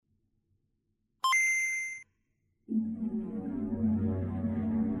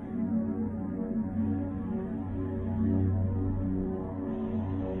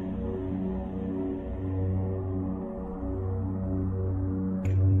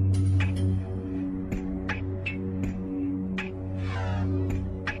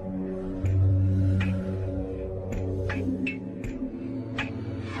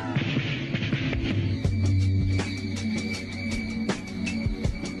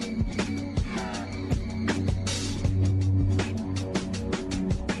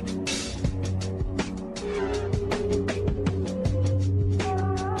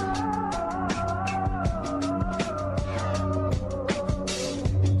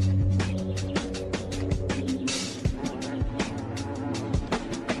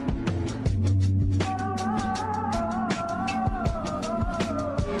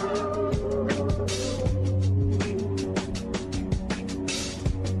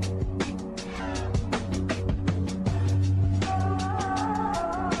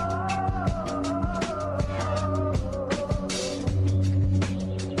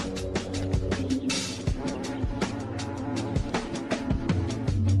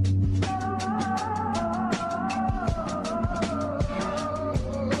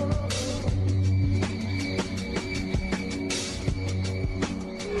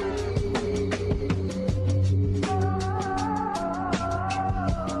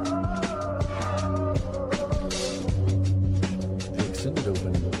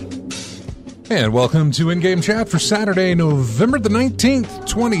And welcome to In-Game Chat for Saturday, November the 19th,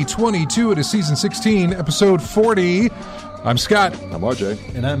 2022. It is Season 16, Episode 40. I'm Scott. I'm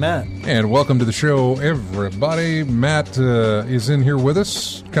RJ. And I'm Matt. And welcome to the show, everybody. Matt is in here with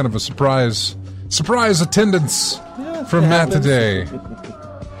us. Kind of a surprise attendance from Matt today.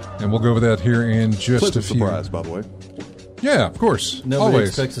 And we'll go over that here in just a few. Surprise, by the way. Yeah, of course. Nobody always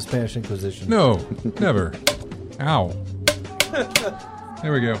expects a Spanish Inquisition. No, never. Ow.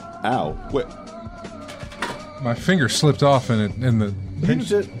 There we go. Ow. Wait. My finger slipped off in the...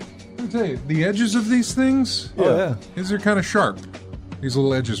 Pinched it? Let me tell you, the edges of these things, these are kind of sharp. These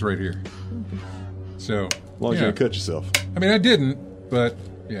little edges right here. So, As long as you didn't cut yourself. I mean, I didn't, but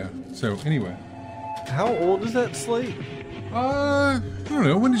yeah. So, anyway. How old is that slate? I don't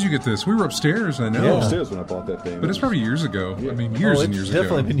know. When did you get this? We were upstairs, I know. I was upstairs when I bought that thing. But it's probably years ago. Yeah. I mean, years and years ago. It's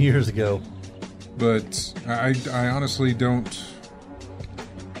definitely been years ago. But I honestly don't...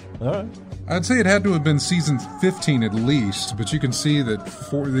 All right. I'd say it had to have been season 15 at least, but you can see that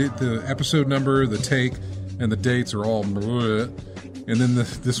for the episode number, the take, and the dates are all bleh. And then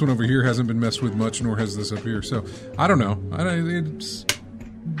this one over here hasn't been messed with much, nor has this up here. So, I don't know.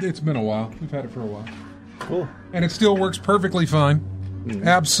 It's been a while. We've had it for a while. Cool. And it still works perfectly fine. Mm-hmm.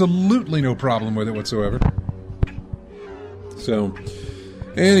 Absolutely no problem with it whatsoever. So,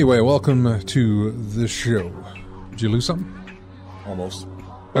 anyway, welcome to the show. Did you lose something? Almost.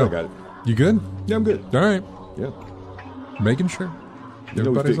 Oh, I got it. You good? Yeah, I'm good. All right. Yeah. Making sure. You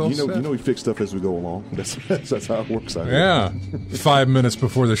Everybody's all set. know we fix stuff as we go along. That's how it works out here. Yeah. 5 minutes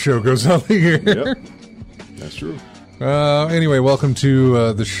before the show goes on the air. Yep. That's true. Anyway, welcome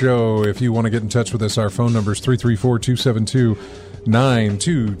to the show. If you want to get in touch with us, our phone number is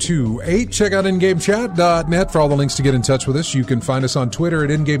 334-272-9228. Check out InGameChat.net for all the links to get in touch with us. You can find us on Twitter at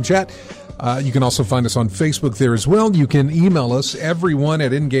InGameChat. You can also find us on Facebook there as well. You can email us, everyone,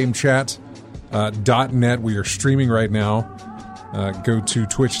 at InGameChat.net. We are streaming right now. Go to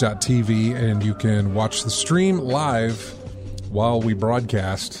twitch.tv and you can watch the stream live while we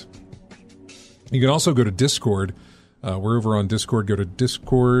broadcast. You can also go to Discord. We're over on Discord. Go to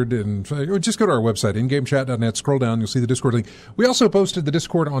Discord or just go to our website, ingamechat.net. Scroll down. You'll see the Discord link. We also posted the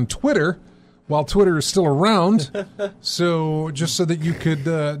Discord on Twitter while Twitter is still around. So just so that you could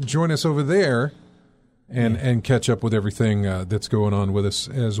join us over there and catch up with everything that's going on with us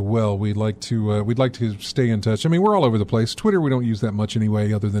as well. We'd like to stay in touch. I mean, we're all over the place. Twitter we don't use that much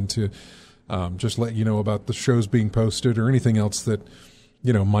anyway, other than to just let you know about the shows being posted or anything else that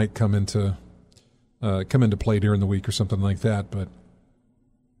might come into play during the week or something like that. But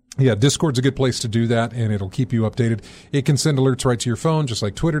yeah, Discord's a good place to do that, and it'll keep you updated. It can send alerts right to your phone, just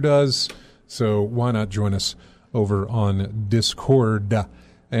like Twitter does. So why not join us over on Discord?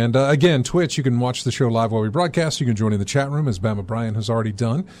 And again, Twitch, you can watch the show live while we broadcast. You can join in the chat room, as Bama Bryan has already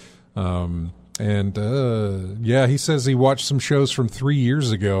done. Yeah, he says he watched some shows from 3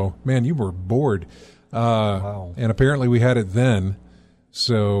 years ago. Man, you were bored. Wow. And apparently we had it then.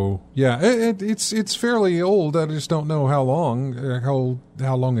 So yeah, it's fairly old. I just don't know how long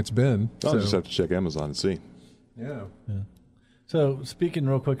it's been. I'll just have to check Amazon and see. Yeah. So speaking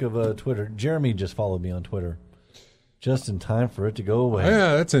real quick of Twitter, Jeremy just followed me on Twitter, just in time for it to go away.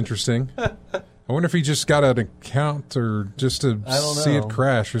 Yeah, that's interesting. I wonder if he just got an account or just to see it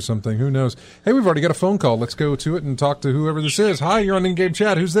crash or something. Who knows? Hey, we've already got a phone call. Let's go to it and talk to whoever this is. Hi, you're on In-Game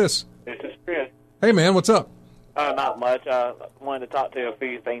Chat. Who's this? This is Chris. Hey, man, what's up? Not much. I wanted to talk to you a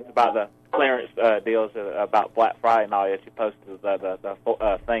few things about the clearance deals about Black Friday and all that. You posted the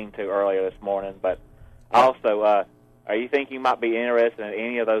thing to earlier this morning. But also, are you thinking you might be interested in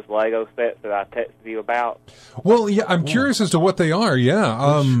any of those Lego sets that I texted you about? Well, yeah, I'm curious as to what they are.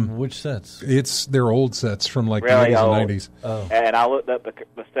 Yeah, which sets? They're old sets from like really the 80s old. and 90s. Oh. And I looked up the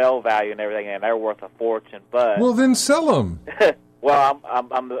sale value and everything, and they're worth a fortune. But well, then sell them. Well,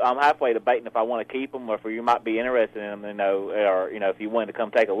 I'm halfway debating if I want to keep them or if you might be interested in them, or if you wanted to come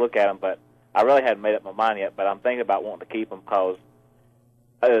take a look at them. But I really hadn't made up my mind yet. But I'm thinking about wanting to keep them because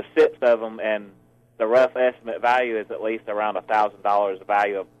there's 6 of them, and the rough estimate value is at least around $1,000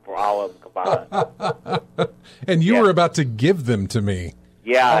 value for all of them combined. And you were about to give them to me.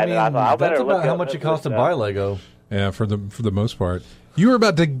 Yeah, I mean, I thought I better that's look about how up much it this costs to buy Lego. Yeah, for the most part. You were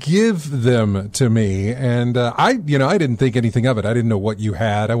about to give them to me, and I didn't think anything of it. I didn't know what you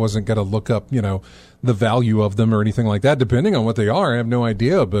had. I wasn't going to look up, the value of them or anything like that, depending on what they are. I have no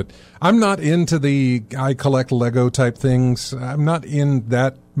idea, but I'm not into the I collect Lego type things. I'm not in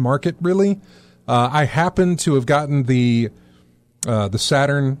that market, really. I happen to have gotten the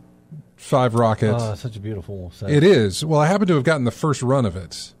Saturn V rocket. Oh, such a beautiful set. It is. Well, I happen to have gotten the first run of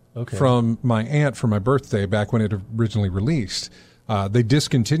it from my aunt for my birthday back when it originally released. They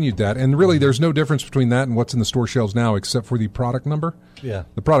discontinued that, and really there's no difference between that and what's in the store shelves now except for the product number. Yeah.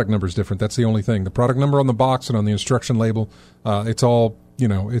 The product number is different. That's the only thing. The product number on the box and on the instruction label, it's all,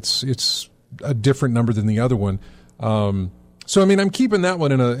 it's a different number than the other one. So, I mean, I'm keeping that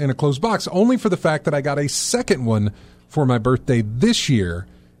one in a closed box only for the fact that I got a second one for my birthday this year,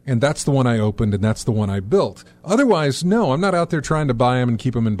 and that's the one I opened, and that's the one I built. Otherwise, no, I'm not out there trying to buy them and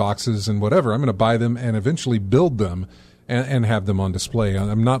keep them in boxes and whatever. I'm going to buy them and eventually build them and have them on display.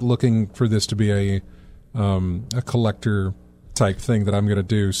 I'm not looking for this to be a collector type thing that I'm going to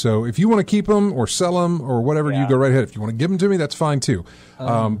do. So if you want to keep them or sell them or whatever, you go right ahead. If you want to give them to me, that's fine too.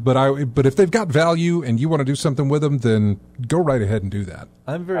 But if they've got value and you want to do something with them, then go right ahead and do that.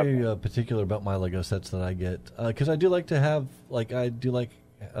 I'm very particular about my Lego sets that I get because I do like to have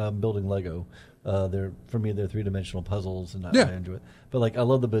building Lego. For me, they're 3-dimensional puzzles, and I enjoy it. But I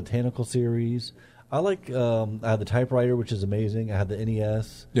love the Botanical series. I have the typewriter, which is amazing. I have the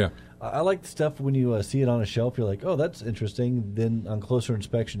NES. Yeah. I like stuff when you see it on a shelf, you're like, oh, that's interesting. Then on closer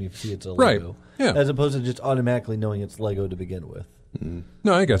inspection, you see it's a Right. Lego. Yeah. As opposed to just automatically knowing it's Lego to begin with.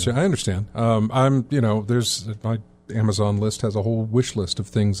 No, I got you. I understand. There's my Amazon list has a whole wish list of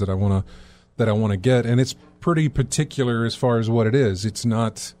things that I want to get, and it's pretty particular as far as what it is. It's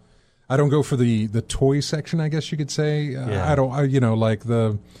not. I don't go for the toy section, I guess you could say. I don't. Like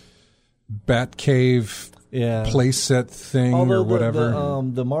the Batcave playset thing or whatever.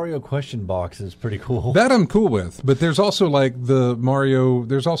 The Mario question box is pretty cool. That I'm cool with, but there's also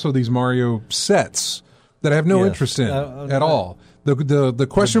there's also these Mario sets that I have no interest in at all. The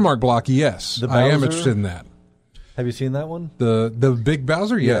question mark block, yes, I am interested in that. Have you seen that one? The Big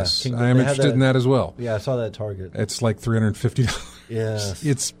Bowser, yes, I am interested in that as well. Yeah, I saw that at Target. It's like $350. Yes,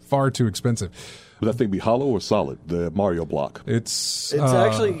 it's far too expensive. Would that thing be hollow or solid? The Mario block. It's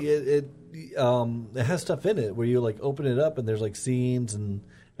actually it has stuff in it where you open it up and there's scenes and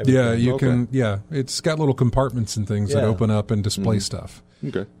everything. Yeah, you can. Yeah, it's got little compartments and things that open up and display stuff.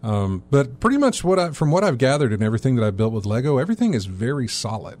 Okay. But pretty much from what I've gathered and everything that I built with Lego, everything is very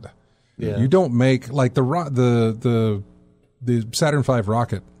solid. Yeah. You don't make the Saturn V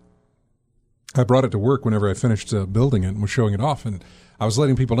rocket. I brought it to work whenever I finished building it and was showing it off, and I was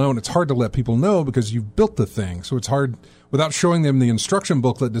letting people know, and it's hard to let people know because you've built the thing, so it's hard without showing them the instruction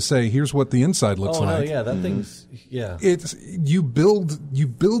booklet to say, here's what the inside looks like. Oh, no, yeah, that thing's, yeah. It's, you build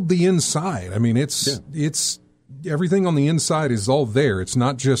the inside. I mean, it's everything on the inside is all there. It's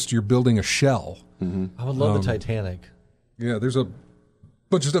not just you're building a shell. Mm-hmm. I would love the Titanic. Yeah, there's a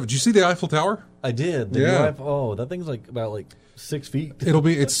bunch of stuff. Did you see the Eiffel Tower? I did. That thing's about 6 feet.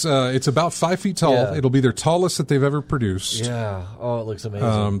 It's about 5 feet tall. Yeah. It'll be their tallest that they've ever produced. Yeah. Oh, it looks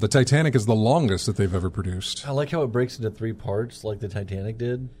amazing. The Titanic is the longest that they've ever produced. I like how it breaks into 3 parts like the Titanic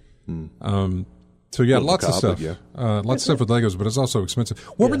did. So yeah, lots of stuff. Yeah. Lots of stuff with Legos, but it's also expensive.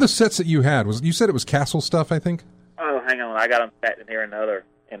 What were the sets that you had? You said it was castle stuff, I think? Oh, hang on. I got them sat in here in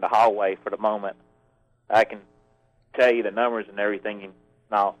the hallway for the moment. I can tell you the numbers and everything.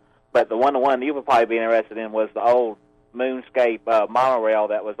 But the one you would probably be interested in was the old Moonscape monorail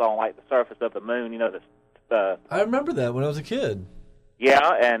that was on the surface of the moon. I remember that when I was a kid. Yeah,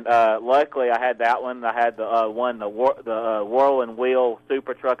 and luckily I had that one. I had the Whirling Wheel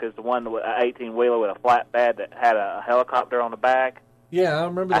Super Truck is the one with an 18-wheeler with a flatbed that had a helicopter on the back. Yeah, I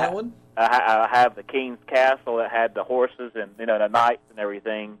remember that one. I have the King's Castle that had the horses and the knights and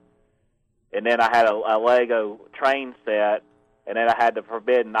everything. And then I had a Lego train set. And then I had the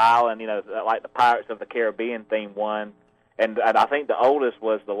Forbidden Island, like the Pirates of the Caribbean theme one. And I think the oldest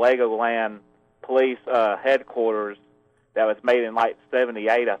was the Legoland Police headquarters that was made in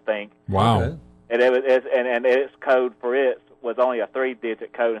 78, I think. Wow. Okay. And its code for it was only a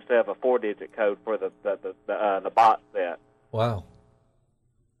 3-digit code instead of a 4-digit code for the box set. Wow.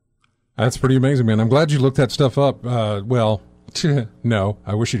 That's pretty amazing, man. I'm glad you looked that stuff up. No,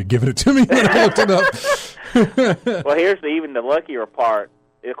 I wish you'd have given it to me when I looked it up. Well, here's even the luckier part.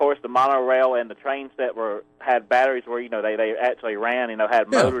 Of course, the monorail and the train set had batteries where they actually ran. Had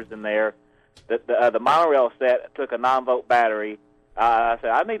motors in there. The monorail set took a 9-volt battery. I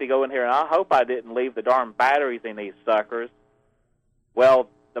said I need to go in here, and I hope I didn't leave the darn batteries in these suckers. Well,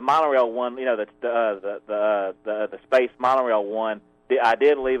 the monorail one, the space monorail one, I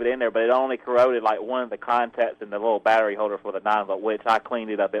did leave it in there, but it only corroded one of the contacts in the little battery holder for the 9-volt, which I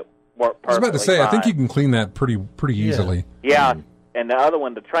cleaned it up. It worked perfectly. I was about to say, fine. I think you can clean that pretty easily. Yeah, and the other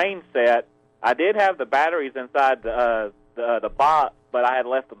one, the train set, I did have the batteries inside the box, but I had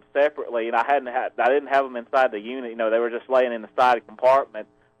left them separately, and I didn't have them inside the unit. They were just laying in the side compartment,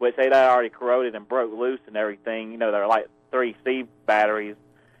 which they'd already corroded and broke loose and everything. They're like 3C batteries,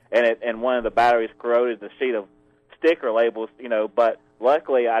 and one of the batteries corroded the sheet of sticker labels, but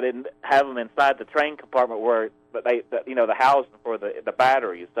luckily I didn't have them inside the train compartment but the housing for the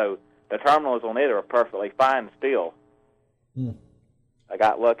batteries. So the terminals on it are perfectly fine still. I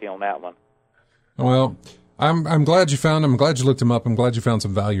got lucky on that one. Well, I'm glad you found them. I'm glad you looked them up. I'm glad you found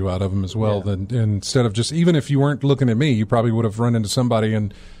some value out of them as well. Yeah. Then instead of just, even if you weren't looking at me, you probably would have run into somebody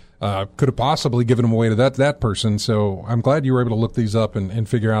and could have possibly given them away to that person. So I'm glad you were able to look these up and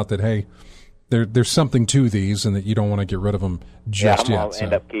figure out that, hey, there's something to these and that you don't want to get rid of them just yet. I'm going to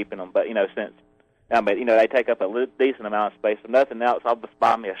end up keeping them. But, since they take up a decent amount of space. If nothing else, I'll just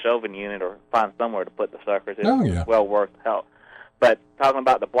buy me a shelving unit or find somewhere to put the suckers. It's well worth the help. But talking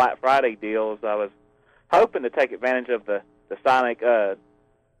about the Black Friday deals, I was hoping to take advantage of the Sonic, the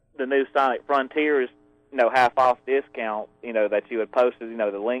new Sonic Frontiers, half off discount, that you had posted,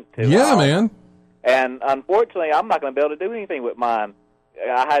 the link to. Yeah, man. And unfortunately, I'm not going to be able to do anything with mine.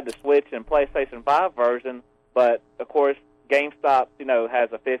 I had the Switch and PlayStation 5 version, but of course, GameStop, has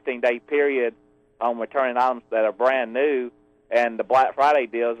a 15-day period on returning items that are brand new, and the Black Friday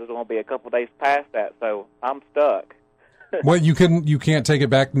deals is going to be a couple days past that, so I'm stuck. Well, you can't take it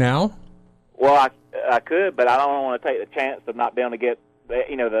back now? Well, I could, but I don't want to take the chance of not being able to get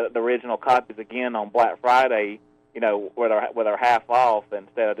the original copies again on Black Friday, where they're half off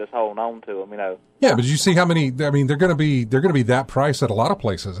instead of just holding on to them, Yeah, but you see how many? I mean, they're going to be that price at a lot of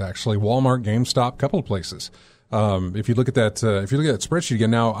places. Actually, Walmart, GameStop, couple of places. If you look at that, spreadsheet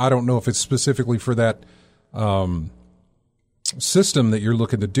again, now I don't know if it's specifically for that system that you're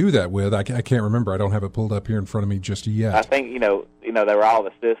looking to do that with. I can't remember. I don't have it pulled up here in front of me just yet. I think they were all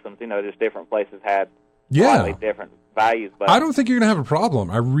the systems. Just different places had slightly different values. But I don't think you're going to have a problem.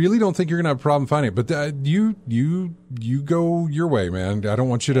 I really don't think you're going to have a problem finding it. But you go your way, man. I don't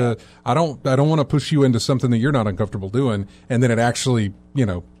want you to. I don't want to push you into something that you're not uncomfortable doing, and then it actually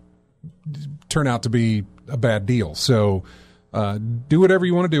turn out to be a bad deal. So do whatever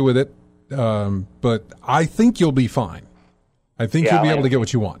you want to do with it. But I think you'll be fine. I think you'll be able to get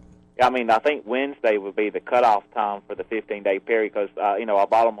what you want. I mean, I think Wednesday would be the cutoff time for the 15-day period because, I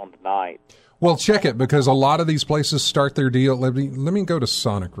bought them on tonight. Well, check it because a lot of these places start their deal. Let me go to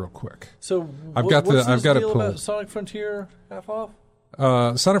Sonic real quick. So I've got it pulled. About Sonic Frontier half off?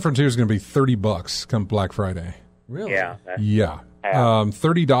 Sonic Frontier is going to be $30 come Black Friday. Really? Yeah. Yeah.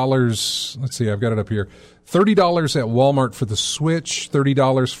 $30. Let's see. I've got it up here. $30 at Walmart for the Switch.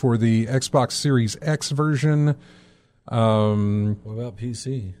 $30 for the Xbox Series X version. What about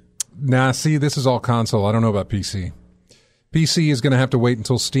PC? Nah, see, this is all console. I don't know about PC. PC is going to have to wait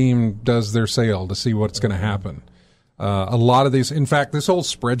until Steam does their sale to see what's going to happen. A lot of these, in fact, this whole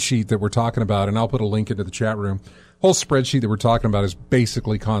spreadsheet that we're talking about, and I'll put a link into the chat room, whole spreadsheet that we're talking about is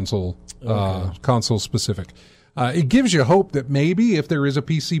basically console specific. It gives you hope that maybe if there is a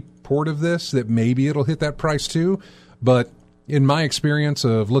PC port of this, that maybe it'll hit that price too. But in my experience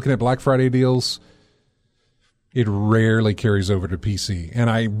of looking at Black Friday deals, it rarely carries over to PC. And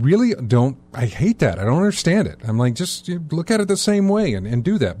I really I hate that. I don't understand it. I'm like, just look at it the same way and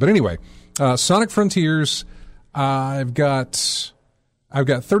do that. But anyway, Sonic Frontiers, I've got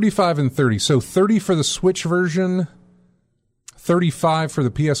 35 and 30. So 30 for the Switch version, 35 for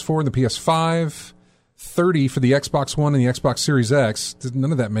the PS4 and the PS5, 30 for the Xbox One and the Xbox Series X.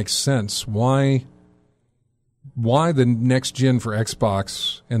 None of that makes sense. Why the next gen for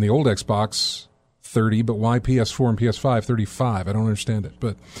Xbox and the old Xbox 30, but why PS4 and PS5 35? I don't understand it.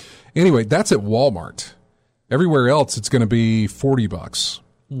 But anyway, that's at Walmart. Everywhere else, it's going to be $40.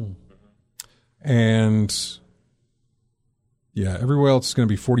 And yeah, everywhere else is going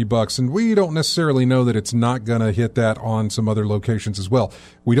to be $40. And we don't necessarily know that it's not going to hit that on some other locations as well.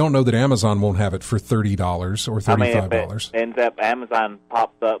 We don't know that Amazon won't have it for $30 or $35. I mean, if it ends up Amazon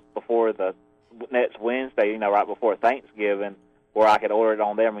pops up before the next Wednesday, right before Thanksgiving, where I could order it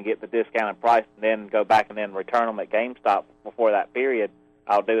on them and get the discounted price and then go back and then return them at GameStop before that period,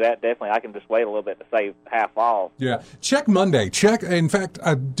 I'll do that definitely. I can just wait a little bit to save half off. Yeah. Check Monday. In fact,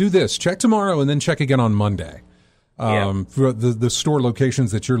 do this. Check tomorrow and then check again on Monday for the store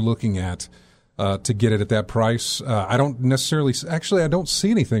locations that you're looking at to get it at that price. I don't necessarily – actually, I don't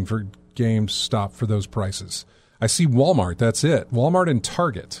see anything for GameStop for those prices. I see Walmart. That's it. Walmart and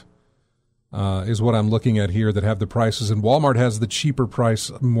Target. Is what I'm looking at here that have the prices, and Walmart has the cheaper price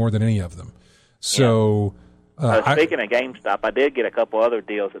more than any of them. So, speaking of GameStop, I did get a couple other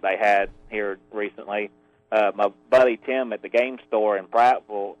deals that they had here recently. My buddy Tim at the Game Store in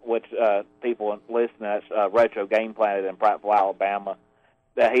Prattville, which people listening, that's Retro Game Planet in Prattville, Alabama,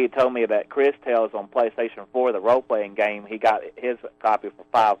 that he told me that Chris Tales on PlayStation 4, the role-playing game, he got his copy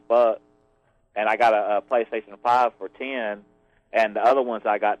for $5, and I got a PlayStation 5 for $10. And the other ones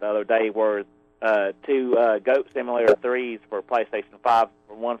I got the other day were two Goat Simulator 3s for PlayStation 5,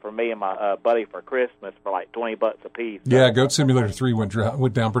 one for me and my buddy for Christmas for like $20 a piece. Yeah, Goat Simulator 3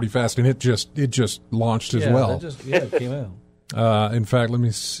 went down pretty fast, and it just launched as well. It came out. In fact, let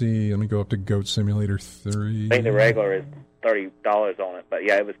me see. Let me go up to Goat Simulator 3. I think the regular is $30 on it, but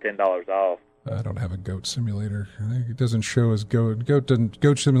yeah, it was $10 off. I don't have a Goat Simulator. It doesn't show as Goat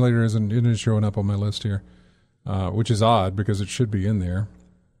Simulator isn't showing up on my list here, which is odd because it should be in there.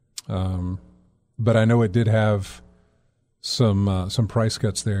 But I know it did have some price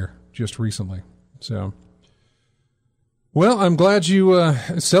cuts there just recently. So, well, I'm glad you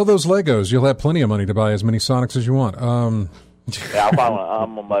sell those Legos. You'll have plenty of money to buy as many Sonics as you want. Yeah, I'm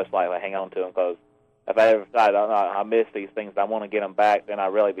gonna most likely hang on to them because if I ever decide I miss these things, I want to get them back, then I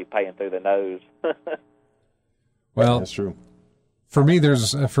really be paying through the nose. Well, that's true. For me,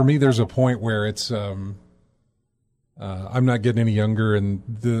 there's a point where it's. I'm not getting any younger, and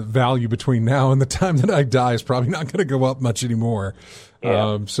the value between now and the time that I die is probably not going to go up much anymore.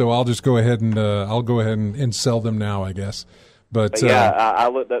 Yeah. So I'll just go ahead and sell them now, I guess. But yeah, I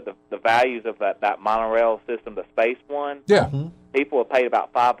looked at the values of that monorail system, the space one. Yeah, mm-hmm. People have paid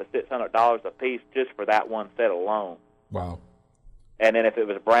about $500 to $600 a piece just for that one set alone. Wow! And then if it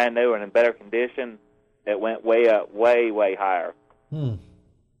was brand new and in better condition, it went way up, way higher.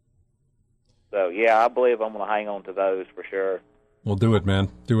 So, yeah, I believe I'm going to hang on to those for sure. Well, do it, man.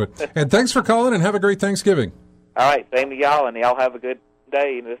 Do it. And thanks for calling, and have a great Thanksgiving. All right, same to y'all, and y'all have a good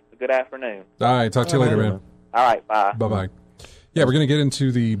day and a good afternoon. All right, talk to you later, man. All right, bye. Bye-bye. Yeah, we're going to get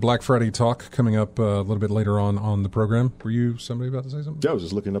into the Black Friday talk coming up a little bit later on the program. Were you somebody about to say something? Yeah, I was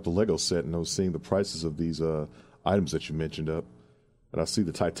just looking up the Lego set, and I was seeing the prices of these items that you mentioned up. And I see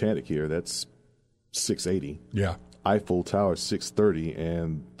the Titanic here. That's $680. Yeah. Eiffel Tower $630,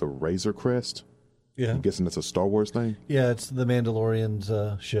 and the Razor Crest. Yeah, I'm guessing that's a Star Wars thing. Yeah, it's the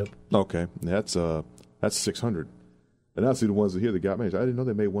Mandalorian's ship. Okay, that's $600. And I see the ones here that got made. I didn't know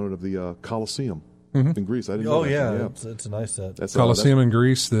they made one of the Colosseum in Greece. I didn't know. Oh yeah, it's a nice set. That's, Colosseum in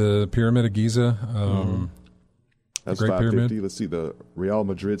Greece, the Pyramid of Giza. That's the Great Pyramid. Let's see, the Real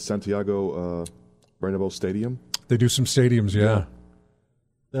Madrid Santiago Bernabeu Stadium. They do some stadiums, yeah.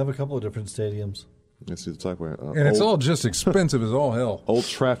 They have a couple of different stadiums. Let's see the type where, and it's all just expensive as all hell. Old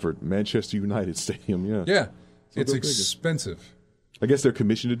Trafford, Manchester United Stadium, yeah. Yeah, it's expensive. I guess they're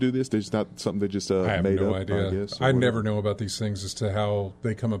commissioned to do this. There's not something they just I have made no up, idea. I guess. I never know about these things as to how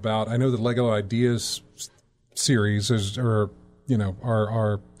they come about. I know the Lego Ideas series are I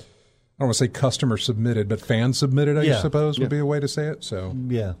don't want to say customer submitted, but fan submitted, I suppose would be a way to say it. So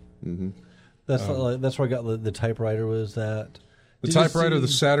yeah, that's where I got the typewriter. Was that the typewriter, the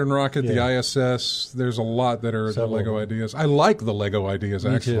Saturn rocket, the ISS? There's a lot that are the Lego Ideas. I like the Lego Ideas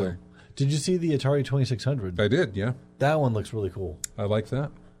actually. Too. Did you see the Atari 2600? I did, yeah. That one looks really cool. I like that.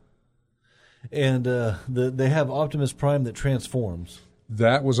 And they have Optimus Prime that transforms.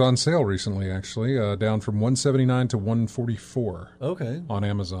 That was on sale recently, actually, down from $179 to $144. Okay. On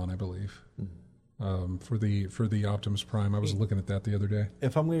Amazon, I believe, for the Optimus Prime. I was looking at that the other day.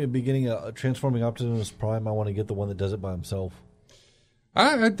 If I'm going to be getting a transforming Optimus Prime, I want to get the one that does it by himself.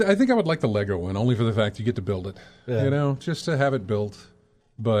 I think I would like the Lego one, only for the fact you get to build it. Yeah. Just to have it built.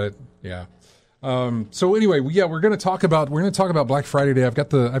 But yeah. So anyway, we're going to talk about Black Friday Day. I've got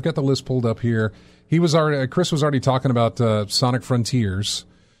the list pulled up here. Chris was already talking about Sonic Frontiers.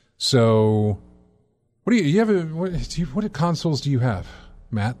 So what consoles do you have,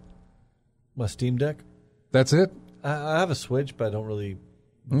 Matt? My Steam Deck. That's it? I have a Switch, but I don't really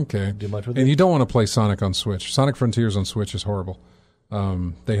do much with it. And you don't want to play Sonic on Switch. Sonic Frontiers on Switch is horrible.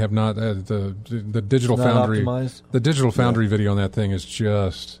 They have not the Digital Foundry. Optimized? The Digital Foundry video on that thing is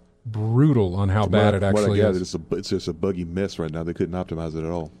just brutal on how bad it actually is. It's just a buggy mess right now. They couldn't optimize it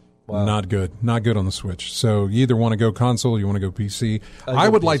at all. Wow. Not good on the Switch. So you either want to go console, or you want to go PC. I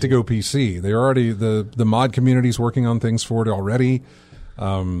would like to go PC. They're already the mod community's working on things for it already,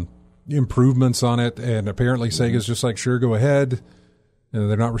 improvements on it, and apparently Sega's just like, sure, go ahead. And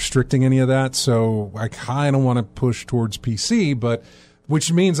they're not restricting any of that, so I kind of want to push towards PC,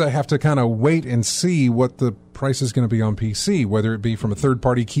 which means I have to kind of wait and see what the price is going to be on PC, whether it be from a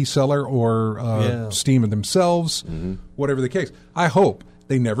third-party key seller or Steam themselves, whatever the case. I hope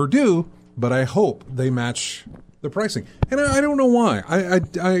they never do, but I hope they match the pricing. And I don't know why.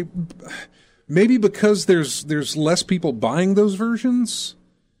 I maybe because there's less people buying those versions.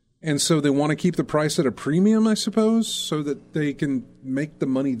 And so they want to keep the price at a premium, I suppose, so that they can make the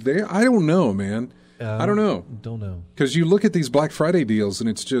money there. I don't know, man. I don't know. Don't know. Because you look at these Black Friday deals, and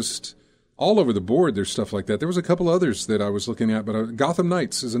it's just all over the board. There's stuff like that. There was a couple others that I was looking at, but Gotham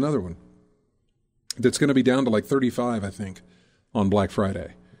Knights is another one that's going to be down to like $35, I think, on Black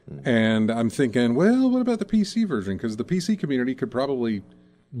Friday. And I'm thinking, well, what about the PC version? Because the PC community could probably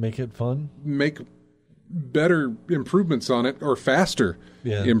Make it fun. make better improvements on it, or faster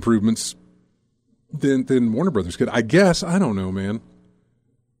improvements than Warner Brothers could. I guess. I don't know, man.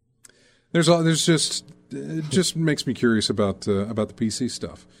 There's just it just makes me curious about the PC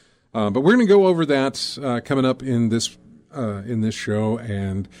stuff. But we're going to go over that coming up in this show.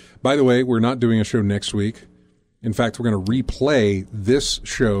 And by the way, we're not doing a show next week. In fact, we're going to replay this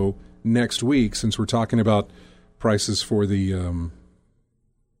show next week, since we're talking about prices for the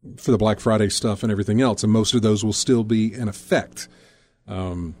Black Friday stuff and everything else, and most of those will still be in effect.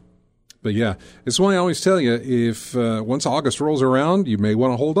 But yeah, it's why I always tell you, if once August rolls around, you may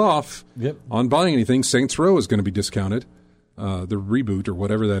want to hold off on buying anything. Saints Row is going to be discounted. The reboot, or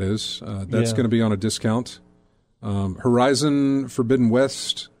whatever that is, that's going to be on a discount. Horizon Forbidden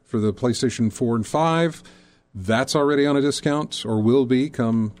West for the PlayStation 4 and 5, that's already on a discount, or will be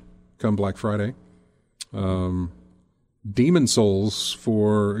come Black Friday. Demon Souls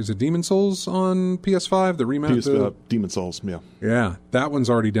is it Demon Souls on PS5? The remake? Demon Souls, yeah. Yeah, that one's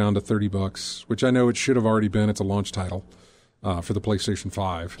already down to $30, which I know it should have already been. It's a launch title for the PlayStation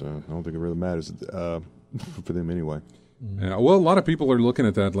 5. I don't think it really matters for them anyway. Yeah, well, a lot of people are looking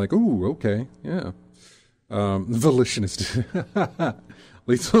at that like, ooh, okay, yeah. Volition is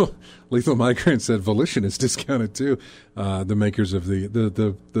Lethal Migrant said Volition is discounted too. The makers of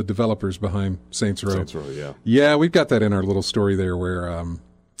the developers behind Saints Row. Saints Row, yeah. Yeah, we've got that in our little story there where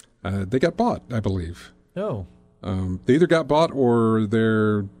they got bought, I believe. Oh. They either got bought or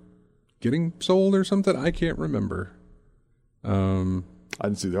they're getting sold or something. I can't remember. I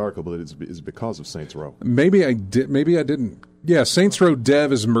didn't see the article, but it's because of Saints Row. Maybe I did. Maybe I didn't. Yeah, Saints Row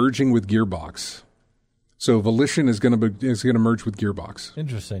Dev is merging with Gearbox. So Volition is going to merge with Gearbox.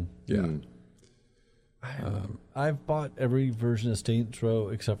 Interesting. Yeah. I've bought every version of Saints Row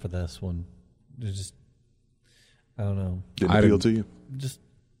except for this one. I don't know. Didn't appeal to you? Just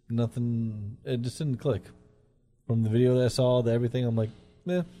nothing. It just didn't click. From the video that I saw, everything, I'm like,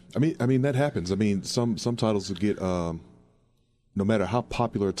 eh. I mean that happens. I mean, some titles will get no matter how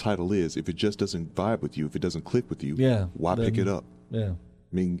popular a title is, if it just doesn't vibe with you, if it doesn't click with you, why pick it up? Yeah.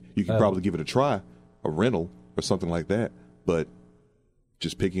 I mean, you can probably give it a try, a rental or something like that, but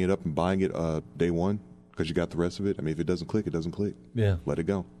just picking it up and buying it day one because you got the rest of it, I mean, if it doesn't click, it doesn't click. Yeah. Let it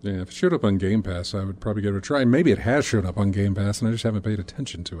go. Yeah, if it showed up on Game Pass, I would probably give it a try. Maybe it has showed up on Game Pass, and I just haven't paid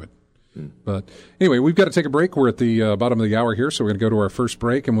attention to it. But anyway, we've got to take a break. We're at the bottom of the hour here, so we're going to go to our first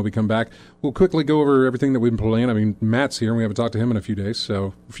break, and when we come back, we'll quickly go over everything that we've been playing. I mean, Matt's here, and we haven't talked to him in a few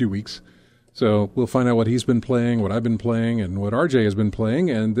weeks. So we'll find out what he's been playing, what I've been playing, and what RJ has been playing,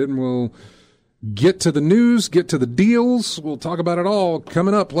 and then we'll get to the news, get to the deals. We'll talk about it all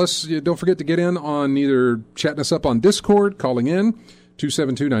coming up. Plus, don't forget to get in on either chatting us up on Discord, calling in,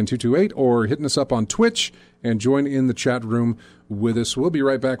 272-9228, or hitting us up on Twitch and join in the chat room with us. We'll be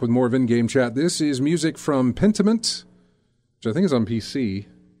right back with more of In-Game Chat. This is music from Pentiment, which I think is on PC.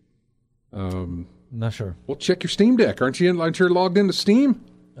 Not sure. Well, check your Steam Deck. Aren't you logged into Steam?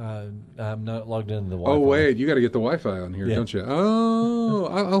 I'm not logged into the Wi-Fi. Oh, wait. You got to get the Wi-Fi on here, don't you? Oh,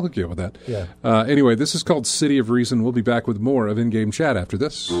 I'll hook you up with that. Yeah. Anyway, this is called City of Reason. We'll be back with more of In-Game Chat after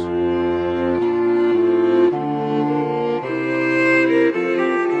this.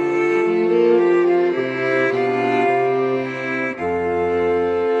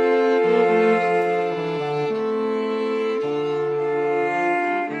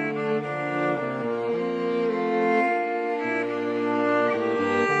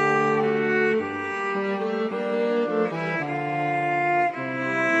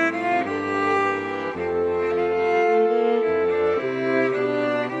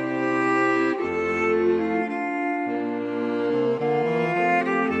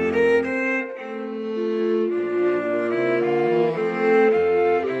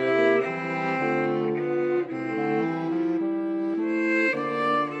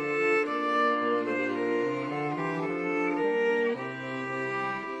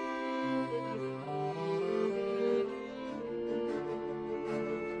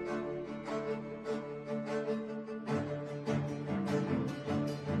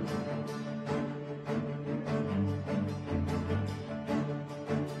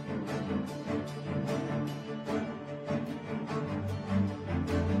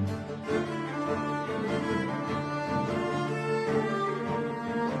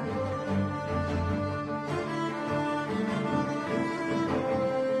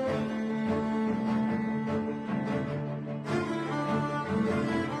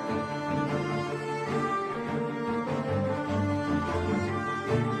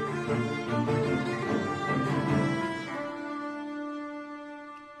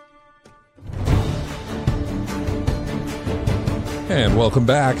 And welcome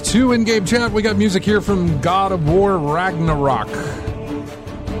back to In-Game Chat. We got music here from God of War Ragnarok.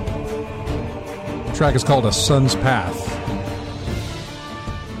 The track is called A Sun's Path.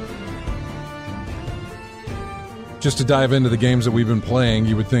 Just to dive into the games that we've been playing,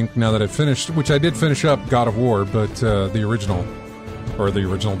 you would think now that I've finished, which I did finish up God of War, but the original,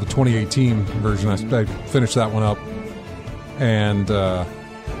 the 2018 version, I finished that one up. And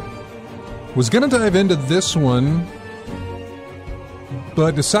was going to dive into this one,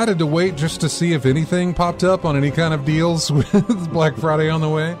 but decided to wait just to see if anything popped up on any kind of deals with Black Friday on the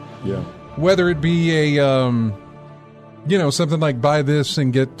way. Yeah. Whether it be a, something like buy this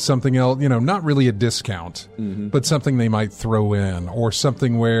and get something else, not really a discount, but something they might throw in, or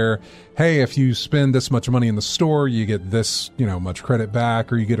something where, hey, if you spend this much money in the store, you get this, much credit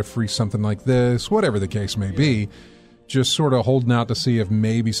back, or you get a free something like this, whatever the case may be. Just sort of holding out to see if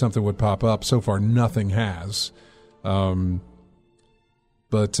maybe something would pop up. So far, nothing has.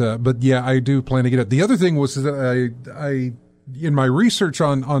 But yeah, I do plan to get it. The other thing was that I in my research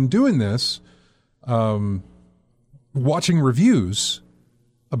on doing this, watching reviews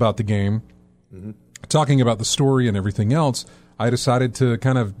about the game, talking about the story and everything else, I decided to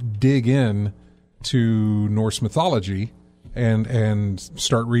kind of dig in to Norse mythology and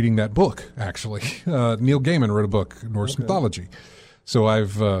start reading that book. Actually, Neil Gaiman wrote a book, Norse mythology. So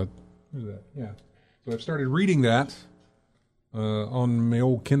I've So I've started reading that. On my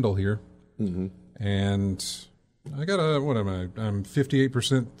old Kindle here, and I got I'm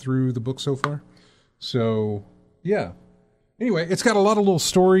 58% through the book so far. So, yeah. Anyway, it's got a lot of little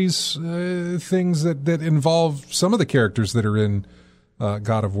stories, things that involve some of the characters that are in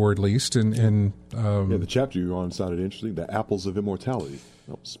God of War, at least. And the chapter you're on sounded interesting. The Apples of Immortality.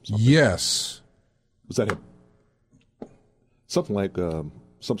 Yes. Was that something like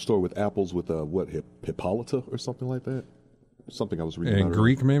some story with apples with Hippolyta or something like that? Something I was reading about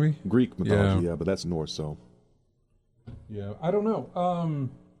Greek, maybe? Greek mythology, yeah, but that's Norse, so. Yeah, I don't know.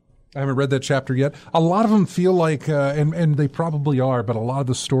 I haven't read that chapter yet. A lot of them feel like, and they probably are, but a lot of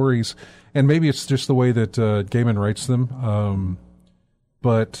the stories, and maybe it's just the way that Gaiman writes them,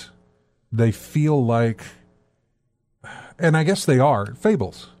 but they feel like, and I guess they are,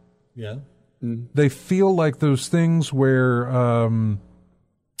 fables. Yeah. They feel like those things where...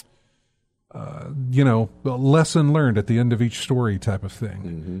 lesson learned at the end of each story type of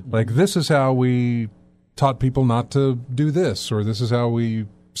thing. Like, this is how we taught people not to do this, or this is how we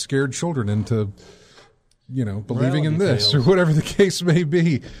scared children into, believing in this, or whatever the case may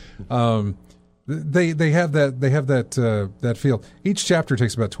be. They have that feel. Each chapter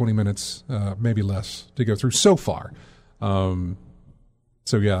takes about 20 minutes, maybe less, to go through so far.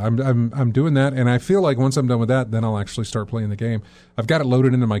 So yeah, I'm doing that, and I feel like once I'm done with that, then I'll actually start playing the game. I've got it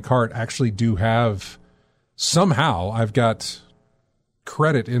loaded into my cart. Actually, somehow I've got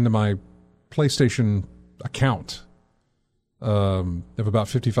credit into my PlayStation account of about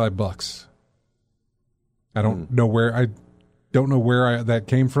 $55. I don't know where that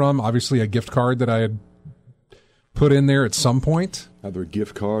came from. Obviously, a gift card that I had put in there at some point. Either a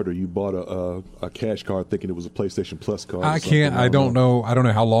gift card or you bought a cash card thinking it was a PlayStation Plus card. I don't know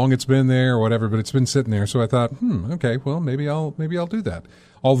how long it's been there or whatever, but it's been sitting there. So I thought, okay, well, maybe I'll do that.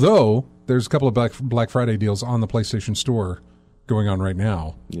 Although there's a couple of Black Friday deals on the PlayStation Store going on right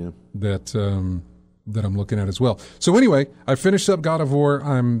now. Yeah. That I'm looking at as well. So anyway, I finished up God of War.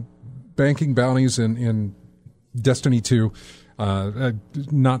 I'm banking bounties in Destiny 2.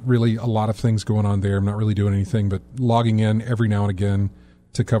 Not really a lot of things going on there. I'm not really doing anything but logging in every now and again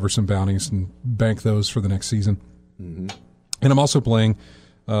to cover some bounties and bank those for the next season. And I'm also playing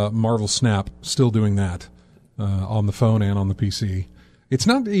Marvel Snap, still doing that on the phone and on the PC. It's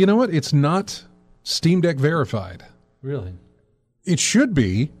not, it's not Steam Deck verified. Really? It should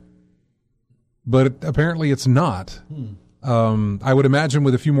be, but apparently it's not. I would imagine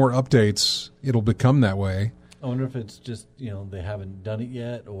with a few more updates, it'll become that way. I wonder if it's just, they haven't done it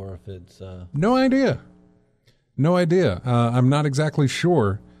yet, or if it's... No idea. I'm not exactly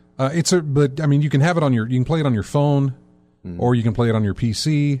sure. But you can have it you can play it on your phone, or you can play it on your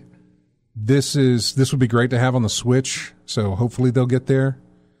PC. This would be great to have on the Switch, so hopefully they'll get there.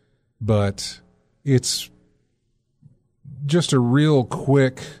 But it's just a real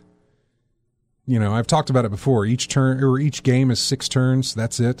quick, I've talked about it before. Each game is 6 turns.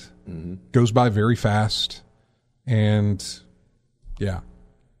 That's it. Goes by very fast. And yeah,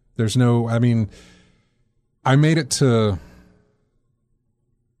 there's no, I made it to,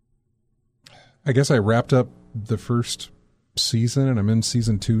 I guess I wrapped up the first season and I'm in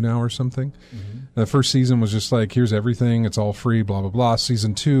season 2 now or something. The first season was just like, here's everything. It's all free, blah, blah, blah.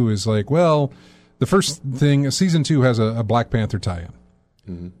 Season 2 is like, well, the first thing, season 2 has a Black Panther tie-in.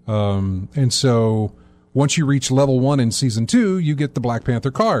 And so once you reach level 1 in season 2, you get the Black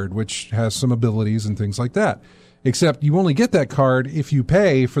Panther card, which has some abilities and things like that. Except you only get that card if you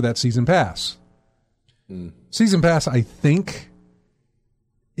pay for that season pass. Season pass, I think,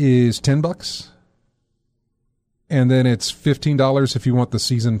 is $10. And then it's $15 if you want the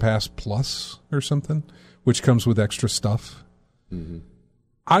season pass plus or something, which comes with extra stuff.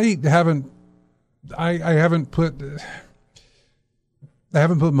 I haven't put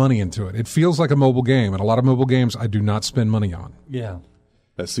money into it. It feels like a mobile game, and a lot of mobile games I do not spend money on. Yeah.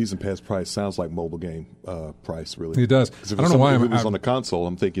 That season pass price sounds like mobile game price, really. It does. I don't know why it was on the console.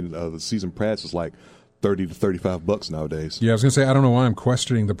 I'm thinking the season pass is like $30 to $35 nowadays. Yeah, I was going to say, I don't know why I'm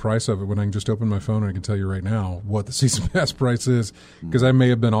questioning the price of it when I can just open my phone and I can tell you right now what the season pass price is, because I may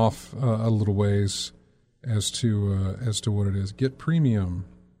have been off a little ways as to what it is. Get premium.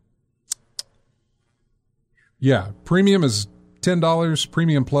 Yeah, premium is $10.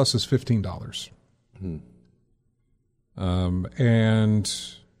 Premium plus is $15. And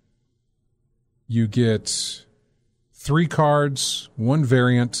you get 3 cards, 1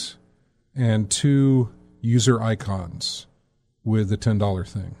 variant, and 2 user icons with the $10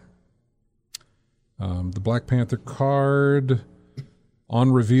 thing. The Black Panther card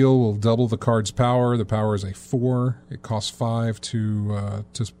on reveal will double the card's power. The power is a 4. It costs 5 to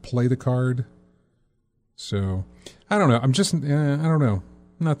play the card. So I don't know. I don't know.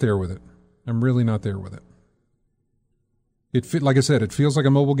 I'm not there with it. I'm really not there with it. Like I said, it feels like a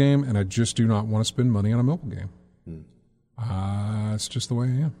mobile game, and I just do not want to spend money on a mobile game. It's just the way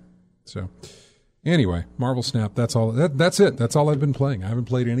I am. So, anyway, Marvel Snap. That's all. That's it. That's all I've been playing. I haven't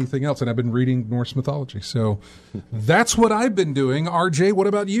played anything else, and I've been reading Norse mythology. So, that's what I've been doing. RJ, what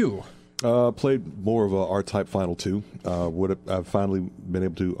about you? Played more of a R-Type Final 2. I've finally been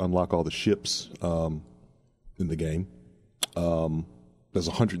able to unlock all the ships in the game. There's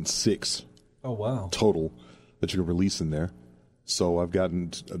 106. Oh wow! Total that you can release in there. So I've gotten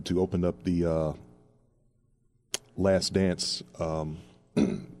to open up the Last Dance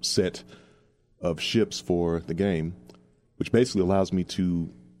set of ships for the game, which basically allows me to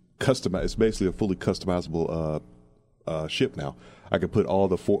customize. It's basically a fully customizable ship now. I can put all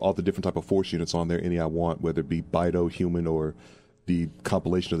the different type of force units on there, any I want, whether it be Bido, human, or the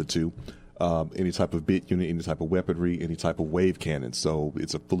compilation of the two. Any type of bit unit, any type of weaponry, any type of wave cannon. So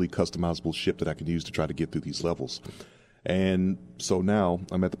it's a fully customizable ship that I can use to try to get through these levels. And so now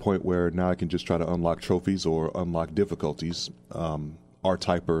I'm at the point where now I can just try to unlock trophies or unlock difficulties.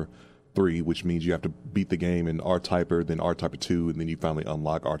 R-Typer 3, which means you have to beat the game in R-Typer, then R-Typer 2, and then you finally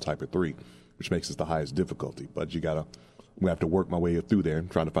unlock R-Typer 3, which makes it the highest difficulty. But I'm going to have to work my way through there,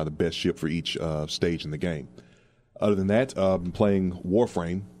 trying to find the best ship for each stage in the game. Other than that, I've been playing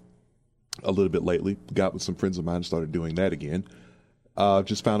Warframe a little bit lately. Got with some friends of mine and started doing that again.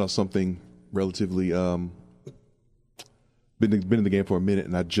 Just found out something relatively... Been in the game for a minute,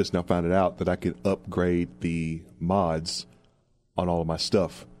 and I just now found it out that I could upgrade the mods on all of my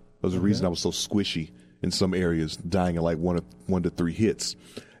stuff. That was the reason I was so squishy in some areas, dying in like one to 3 hits.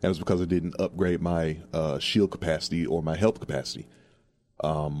 And it was because I didn't upgrade my shield capacity or my health capacity.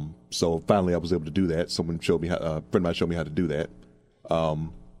 So finally I was able to do that. A friend of mine showed me how to do that.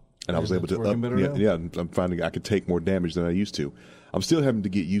 And I was able to I'm finding I could take more damage than I used to. I'm still having to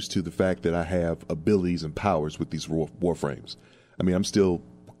get used to the fact that I have abilities and powers with these warframes. I mean, I'm still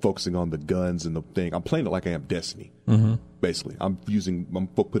focusing on the guns and the thing. I'm playing it like I am Destiny, basically. I'm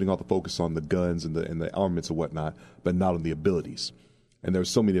putting all the focus on the guns and the armaments and whatnot, but not on the abilities. And there's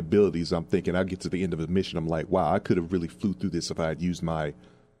so many abilities. I'm thinking I get to the end of a mission, I'm like, wow, I could have really flew through this if I had used my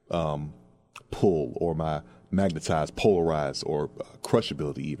pull or my magnetize, polarize, or crush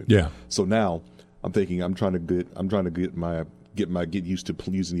ability even. Yeah. So now I'm thinking I'm trying to get used to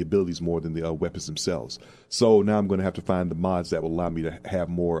using the abilities more than the weapons themselves. So now I'm going to have to find the mods that will allow me to have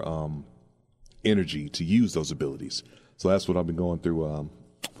more energy to use those abilities. So that's what I've been going through,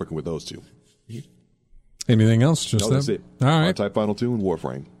 working with those two. Anything else? Just that's it. All right. R-Type Final 2 and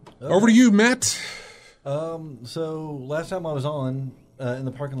Warframe. Over to you, Matt. So last time I was on, in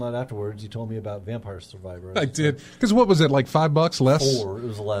the parking lot afterwards, you told me about Vampire Survivor. I did. Because what was it, like $5 less? 4. It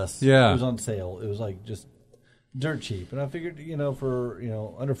was less. Yeah. It was on sale. It was like just dirt cheap. And I figured, for,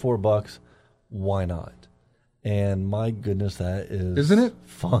 under $4, why not? And my goodness, that is... Isn't it?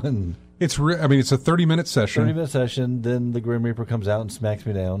 Fun. It's it's a 30-minute session. 30-minute session, then the Grim Reaper comes out and smacks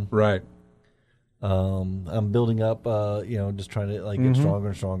me down. Right. I'm building up, just trying to get stronger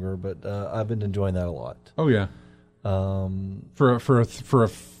and stronger, but I've been enjoying that a lot. Oh, yeah. For a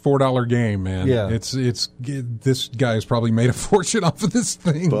 $4 game, man. Yeah. It's this guy has probably made a fortune off of this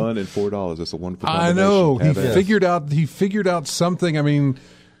thing. Fun and $4. That's a wonderful I combination. know. He Have at. figured out something. I mean,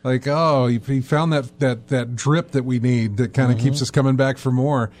 like, he found that drip that we need that kind of keeps us coming back for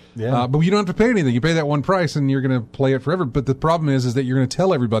more. Yeah. But you don't have to pay anything. You pay that one price and you're going to play it forever. But the problem is that you're going to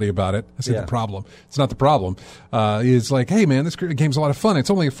tell everybody about it. I say the problem. It's not the problem. Is like, hey man, this game's a lot of fun. It's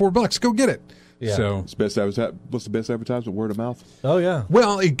only $4. Go get it. Yeah. So What's the best advertisement? Word of mouth? Oh yeah.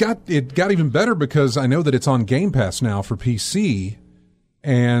 well, it got even better because I know that it's on Game Pass now for PC,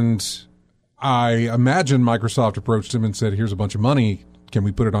 and I imagine Microsoft approached him and said, "Here's a bunch of money. Can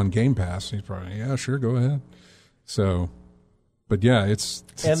we put it on Game Pass?" He's probably, yeah, sure, go ahead. So, but yeah, it's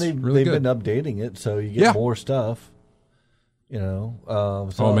And really they've good. been updating it, so you get more stuff. You know.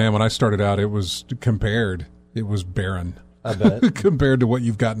 So Oh man, when I started out, it was barren. I bet. compared to what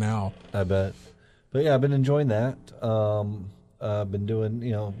you've got now. I bet. But yeah, I've been enjoying that. I've been doing,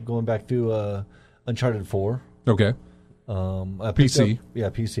 going back through Uncharted 4. Okay, I PC.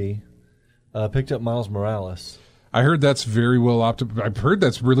 PC. Picked up Miles Morales. I heard that's very well optimized. I've heard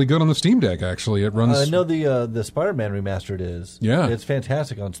that's really good on the Steam Deck. Actually, it runs. I know the Spider-Man remastered is. Yeah. It's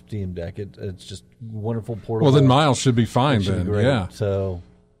fantastic on Steam Deck. It's just wonderful portable. Well, then Miles should be fine. It should Then, be great. yeah, So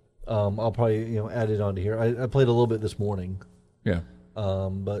I'll probably add it onto here. I played a little bit this morning. yeah.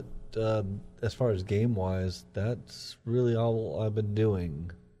 But as far as game wise, that's really all I've been doing.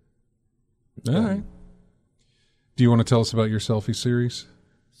 All right. Do you want to tell us about your selfie series?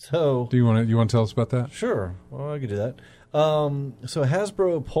 So Do you want to tell us about that? sure, well I could do that. So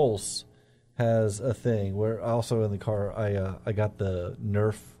Hasbro Pulse has a thing where also in the car I got the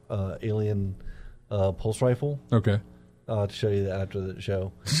Nerf Alien Pulse rifle Okay. to show you that after the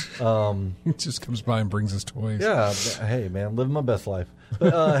show. He just comes by and brings his toys. Yeah, hey man, living my best life.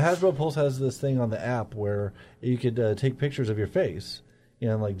 But Hasbro Pulse has this thing on the app where you could take pictures of your face,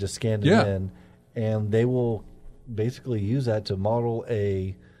 like just scan it in, and they will basically use that to model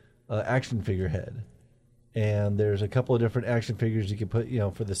a action figure head. And there's a couple of different action figures you could put,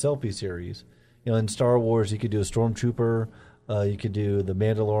 for the selfie series. In Star Wars, you could do a stormtrooper, you could do the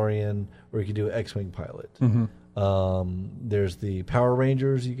Mandalorian, or you could do an X-wing pilot. There's the Power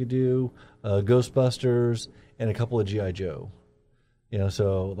Rangers you could do, Ghostbusters, and a couple of G.I. Joe.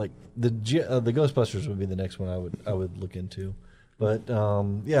 So like the Ghostbusters would be the next one I would look into. But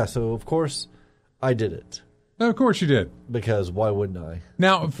so of course I did it. Of course you did. Because why wouldn't I?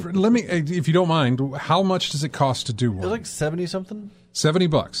 Now, let me, if you don't mind, how much does it cost to do It one? was like 70 something.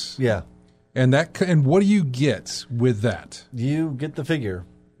 $70. Yeah. And what do you get with that? You get the figure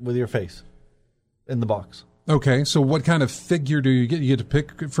with your face in the box. Okay, so what kind of figure do you get? You get to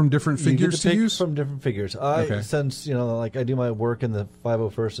pick from different figures you get to pick use? from different figures. Since I do my work in the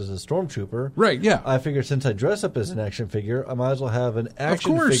 501st as a stormtrooper, Right, yeah. I figured since I dress up as an action figure, I might as well have an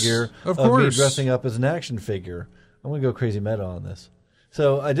action course, figure of me course. dressing up as an action figure. I'm going to go crazy meta on this.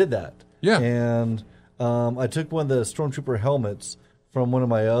 So I did that. Yeah. And I took one of the stormtrooper helmets from one of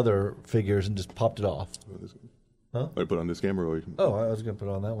my other figures and just popped it off. I put on this camera. Or Oh, I was going to put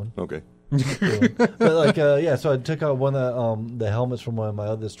it on that one. okay. But so I took out one of the helmets from one of my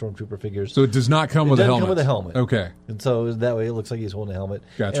other stormtrooper figures. So it does not come with a doesn't helmet? come with a helmet. Okay. And so that way it looks like he's holding a helmet.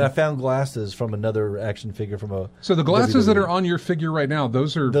 Gotcha. And I found glasses from another action figure from a. So the glasses that WWE. are on your figure right now,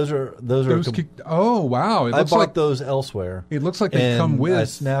 those are... oh, wow. It I looks bought like those elsewhere. It looks like they and come with... I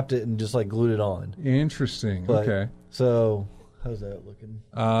snapped it and just like glued it on. Interesting. But, okay. So how's that looking?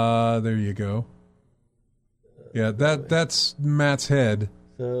 There you go. Yeah, that's Matt's head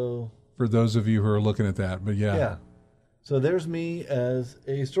So for those of you who are looking at that. But yeah. So there's me as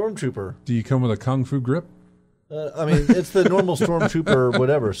a stormtrooper. Do you come with a kung fu grip? I mean, it's the normal stormtrooper,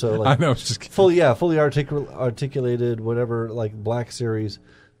 whatever. So like, I know, it's just kidding. fully articulated, whatever, like Black Series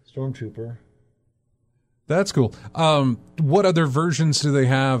stormtrooper. That's cool. What other versions do they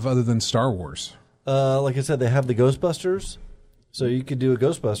have other than Star Wars? Like I said, they have the Ghostbusters, so you could do a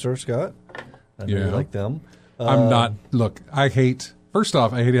Ghostbuster, Scott. I know you like them. I'm not. Look, first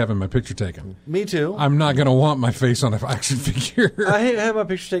off, I hate having my picture taken. Me too. I'm not going to want my face on an action figure. I hate having my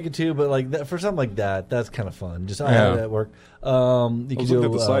picture taken too, but like that, for something like that, that's kind of fun. Just I have it at work. You I can was do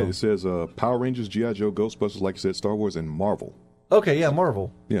looking at the site. It says Power Rangers, G.I. Joe, Ghostbusters, like you said, Star Wars, and Marvel. Okay, yeah,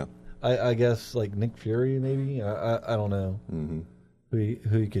 Marvel. Yeah. I guess like Nick Fury, maybe. I don't know who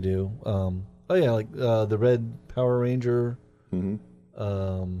you could do. Like the Red Power Ranger.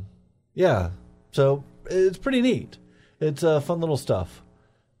 Yeah, so it's pretty neat. It's fun little stuff.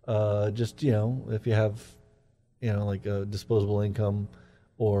 Just if you have, like a disposable income,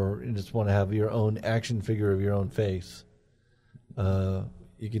 or you just want to have your own action figure of your own face,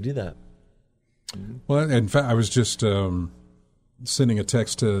 you could do that. Well, in fact, I was just sending a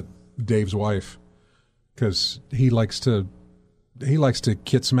text to Dave's wife because he likes to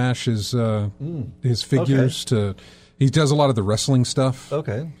kit smash his figures. He does a lot of the wrestling stuff.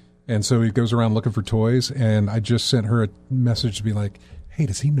 Okay. And so he goes around looking for toys, and I just sent her a message to be like, hey,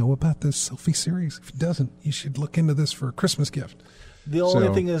 does he know about this Selfie series? If he doesn't, you should look into this for a Christmas gift. The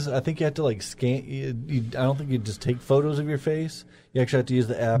only thing is, I think you have to like scan. I don't think you just take photos of your face. You actually have to use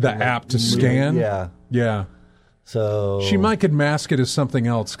the app. The app to scan? Yeah. Yeah. So She might could mask it as something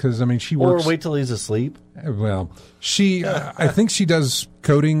else because, I mean, she works. Or wait till he's asleep. Well, she, I think she does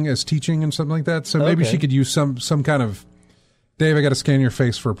coding as teaching and something like that. So maybe she could use some kind of, Dave, I got to scan your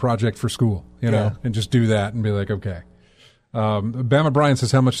face for a project for school, and just do that and be like, okay. Bama Brian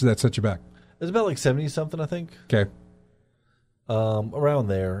says, how much did that set you back? It's about like 70 something, I think. Okay. Around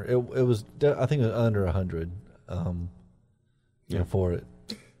there. It was, I think it was under 100 for it.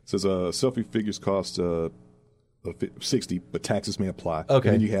 It says Selfie figures cost $60, but taxes may apply. Okay.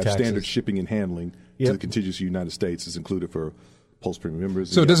 And then you have taxes. standard shipping and handling to the contiguous United States is included for Pulse Premium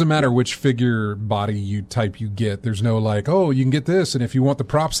members. So it doesn't matter which figure body type you get. There's no like, oh, you can get this, and if you want the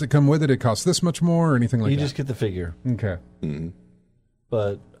props that come with it, it costs this much more or anything like that. You just get the figure. Okay. Mm-hmm.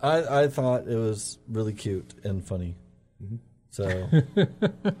 But I thought it was really cute and funny. Mm-hmm. So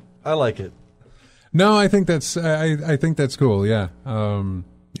I like it. No, I think that's I think that's cool. Yeah. I'll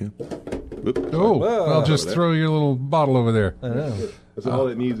just throw your little bottle over there. I know. So all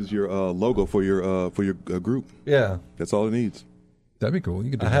it needs is your logo for your group. Yeah. That's all it needs. That'd be cool. You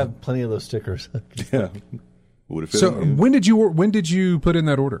could do I that. have plenty of those stickers. Yeah. Would it fit So in? when did you put in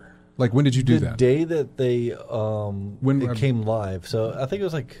that order? Like when did you do the that? day that they it came live. So I think it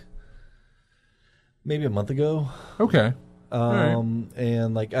was like maybe a month ago. Okay.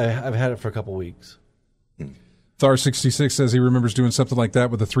 And like I've had it for a couple weeks. Thar66 says he remembers doing something like that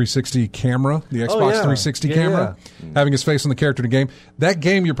with the 360 camera, the Xbox 360 camera, having his face on the character in a game. That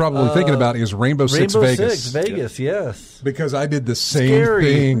game you're probably thinking about is Rainbow Six Vegas. Rainbow Six Vegas, yes. Because I did the same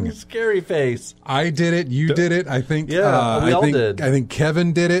thing. Scary face. I did it. You did it. I think. We all did. I think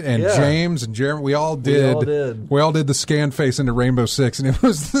Kevin did it, and James and Jeremy. We all did. We all did the scan face into Rainbow Six, and it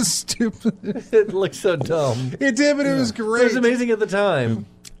was the stupid. It looked so dumb. It did, but it was great. It was amazing at the time.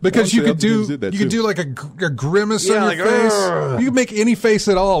 Because you could do like a grimace on your face. You could make any face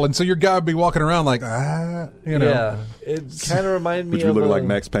at all, and so your guy would be walking around like Yeah, it kind of reminded me Would you of look like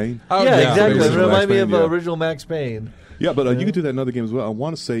Max Payne? Oh, yeah, exactly. It reminded me of Payne, original Max Payne. Yeah, but you could do that in other games as well. I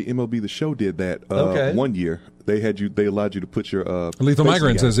want to say MLB The Show did that 1 year. They allowed you to put your Lethal face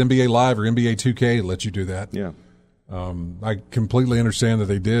Migrant together. says NBA Live or NBA 2K let you do that. Yeah. I completely understand that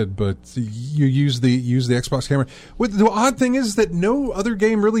they did, but you use the Xbox camera. The odd thing is that no other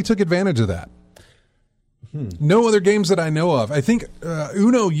game really took advantage of that. No other games that I know of. I think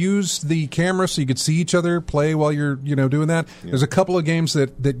Uno used the camera so you could see each other play while you're doing that. Yeah. There's a couple of games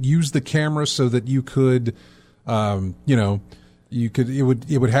that use the camera so that you could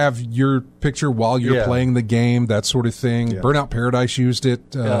it would have your picture while you're playing the game, that sort of thing. Yeah. Burnout Paradise used it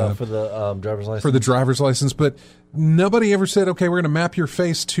for the driver's license. For the driver's license, but nobody ever said, "Okay, we're going to map your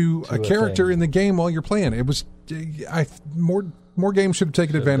face to a character in the game while you're playing." It was more games should have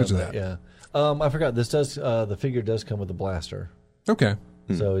taken advantage of that. Yeah, I forgot. This does the figure does come with a blaster. Okay.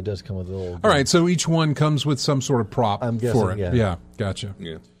 So it does come with a little. All right, so each one comes with some sort of prop I'm guessing, for it. Yeah, gotcha.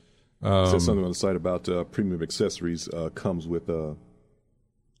 Yeah. It says something on the site about premium accessories comes with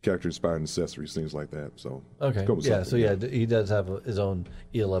character-inspired accessories, things like that. So okay, he does have his own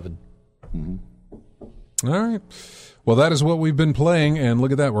E11. Mm-hmm. All right. Well, that is what we've been playing, and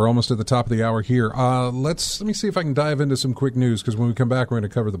look at that. We're almost at the top of the hour here. Let me see if I can dive into some quick news, because when we come back, we're going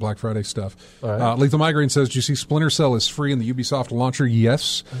to cover the Black Friday stuff. All right. Lethal Migraine says, do you see Splinter Cell is free in the Ubisoft launcher?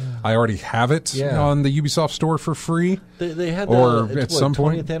 Yes. I already have it on the Ubisoft store for free. They had some 20th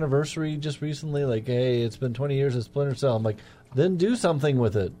point anniversary just recently. Like, hey, it's been 20 years of Splinter Cell. I'm like, then do something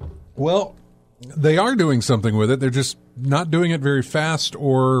with it. Well, they are doing something with it. They're just not doing it very fast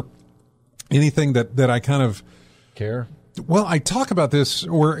or anything that I kind of care. Well, I talk about this,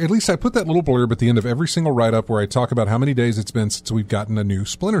 or at least I put that little blurb at the end of every single write-up where I talk about how many days it's been since we've gotten a new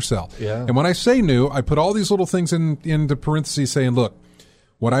Splinter Cell. Yeah. And when I say new, I put all these little things into parentheses saying, look,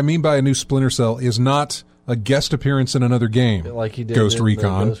 what I mean by a new Splinter Cell is not a guest appearance in another game, like he did Ghost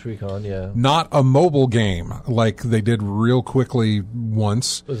Recon. Ghost Recon, yeah. Not a mobile game like they did real quickly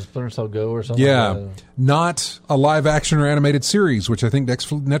once. Was it Splinter Cell Go or something? Yeah. Like that? Not a live action or animated series, which I think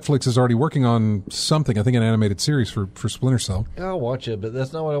Netflix is already working on something. I think an animated series for Splinter Cell. I'll watch it, but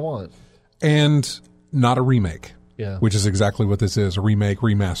that's not what I want. And not a remake. Yeah. Which is exactly what this is, a remake,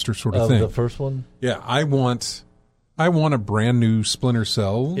 remaster sort of thing. The first one? Yeah. I want I want a brand new Splinter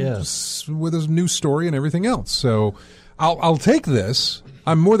Cell with a new story and everything else. So I'll take this.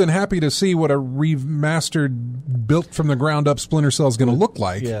 I'm more than happy to see what a remastered, built from the ground up Splinter Cell is going to look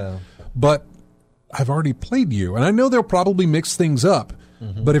like. Yeah. But I've already played you, and I know they'll probably mix things up.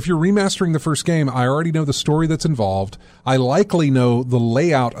 Mm-hmm. But if you're remastering the first game, I already know the story that's involved. I likely know the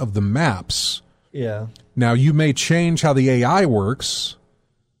layout of the maps. Yeah. Now, you may change how the AI works.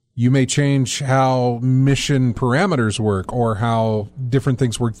 You may change how mission parameters work or how different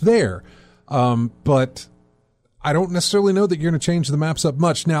things work there. But I don't necessarily know that you're going to change the maps up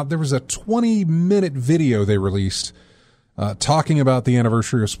much. Now, there was a 20-minute video they released talking about the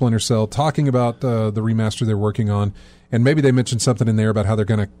anniversary of Splinter Cell, talking about the remaster they're working on, and maybe they mentioned something in there about how they're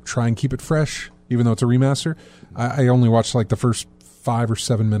going to try and keep it fresh, even though it's a remaster. I only watched like the first 5 or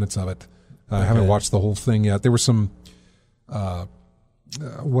 7 minutes of it. I haven't watched the whole thing yet. There was some...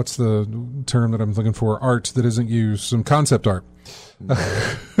 what's the term that I'm looking for? Art that isn't used. Some concept art.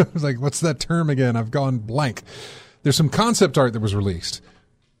 I was like, what's that term again? I've gone blank. There's some concept art that was released.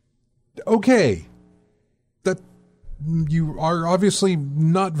 Okay. That you are obviously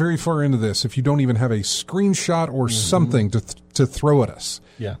not very far into this if you don't even have a screenshot or something to throw at us.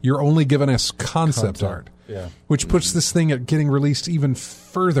 Yeah. You're only giving us concept art. Yeah. Which puts this thing at getting released even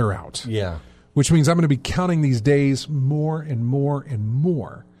further out. Yeah. Which means I'm going to be counting these days more and more and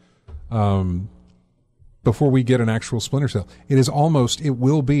more before we get an actual Splinter Cell. It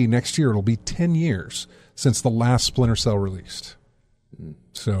will be next year. It'll be 10 years since the last Splinter Cell released.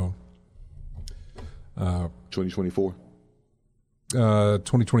 So, 2024.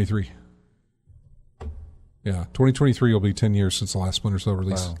 2023. Yeah, 2023 will be 10 years since the last Splinter Cell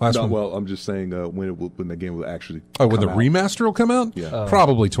release. Wow. Well, I'm just saying when the game will actually. Oh, when the remaster will come out? Yeah,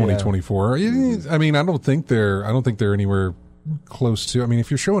 probably 2024. Yeah. I mean, I don't think they're anywhere close to. I mean, if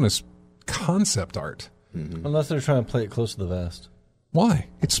you're showing us concept art, unless they're trying to play it close to the vest. Why?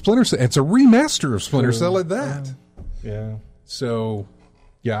 It's Splinter Cell. It's a remaster of Splinter Cell at that. Yeah. So,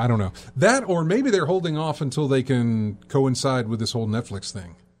 yeah, I don't know that, or maybe they're holding off until they can coincide with this whole Netflix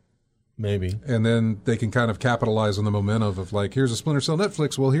thing. Maybe. And then they can kind of capitalize on the momentum of like, here's a Splinter Cell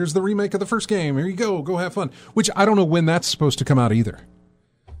Netflix. Well, here's the remake of the first game. Here you go. Go have fun. Which I don't know when that's supposed to come out either.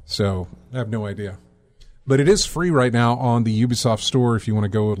 So I have no idea. But it is free right now on the Ubisoft store. If you want to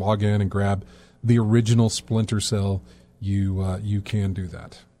go log in and grab the original Splinter Cell, you can do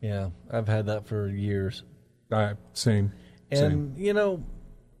that. Yeah, I've had that for years. Same. And,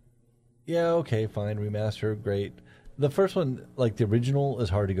 yeah, okay, fine. Remaster, great. The first one, like the original, is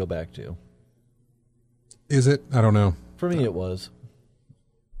hard to go back to. Is it? I don't know. For me, it was.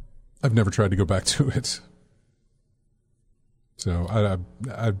 I've never tried to go back to it. So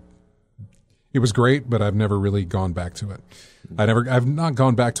it was great, but I've never really gone back to it. I've not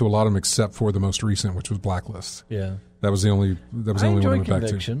gone back to a lot of them except for the most recent, which was Blacklist. Yeah. That was the only one I went back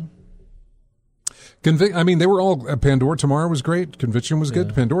Conviction. to. I mean, they were all. Pandora Tomorrow was great. Conviction was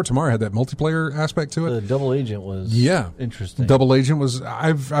good. Pandora Tomorrow had that multiplayer aspect to it. The Double Agent was interesting. Double Agent was.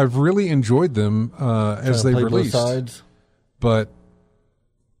 I've really enjoyed them as they released. Both sides. But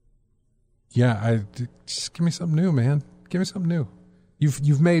yeah, just give me something new, man. Give me something new.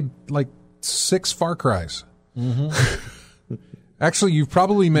 You've made like 6 Far Cries. Mm-hmm. Actually, you've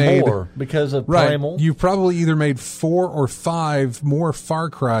probably made more because of Primal. You've probably either made 4 or 5 more Far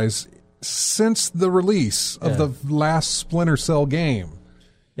Cries since the release of the last Splinter Cell game.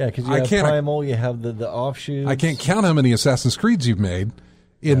 Yeah, because you have Primal, you have the offshoots. I can't count how many Assassin's Creeds you've made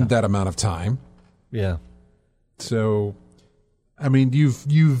in that amount of time. Yeah. So, I mean, you've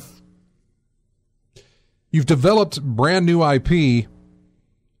developed brand new IP,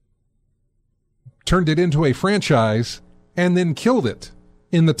 turned it into a franchise, and then killed it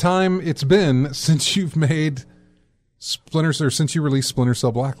in the time it's been since you've made since you released Splinter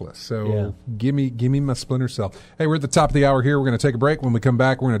Cell Blacklist. So give me my Splinter Cell. Hey, we're at the top of the hour here. We're going to take a break. When we come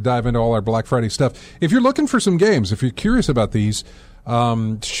back, we're going to dive into all our Black Friday stuff. If you're looking for some games, if you're curious about these,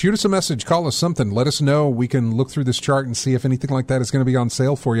 shoot us a message, call us something. Let us know. We can look through this chart and see if anything like that is going to be on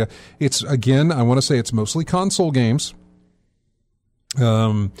sale for you. It's, again, I want to say it's mostly console games.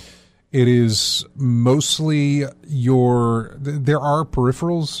 It is mostly there are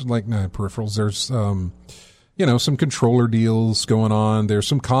peripherals, there's, some controller deals going on. There's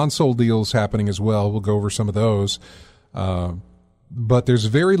some console deals happening as well. We'll go over some of those. But there's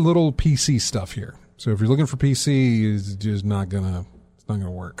very little PC stuff here. So if you're looking for PC, it's just not gonna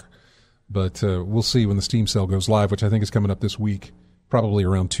work. But we'll see when the Steam sale goes live, which I think is coming up this week, probably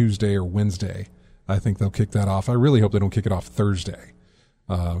around Tuesday or Wednesday. I think they'll kick that off. I really hope they don't kick it off Thursday.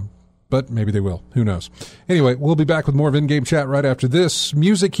 But maybe they will. Who knows? Anyway, we'll be back with more of In-Game Chat right after this.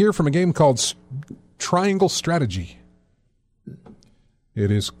 Music here from a game called Triangle Strategy. It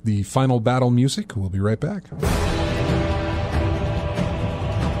is the final battle music. We'll be right back.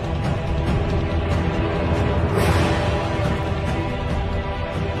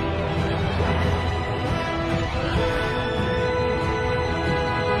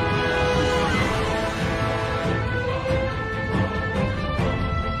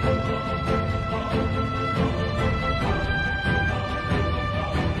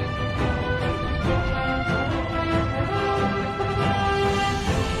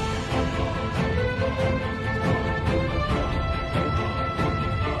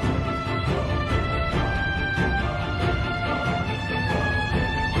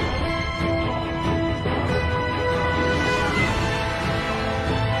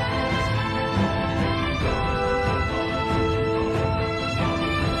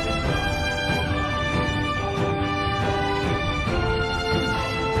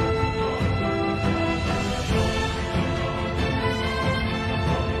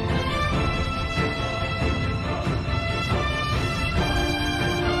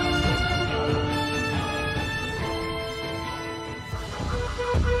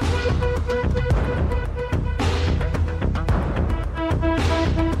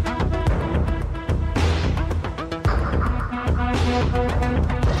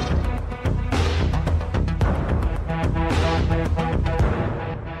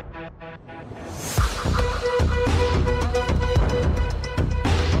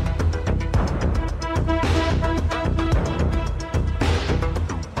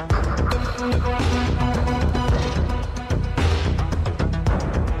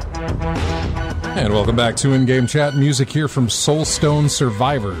 And welcome back to In-Game Chat. Music here from Soulstone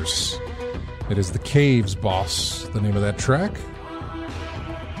Survivors. It is The Caves Boss, the name of that track.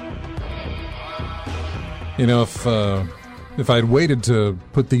 You know, if I'd waited to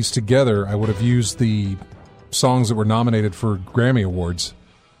put these together, I would have used the songs that were nominated for Grammy Awards.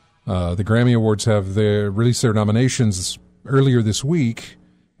 The Grammy Awards have released their nominations earlier this week,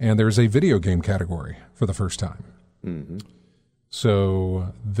 and there's a video game category for the first time. Mm-hmm.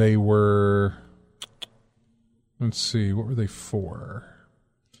 So they were... Let's see, what were they for?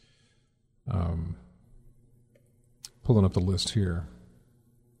 Pulling up the list here.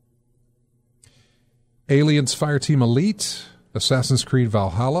 Aliens Fireteam Elite, Assassin's Creed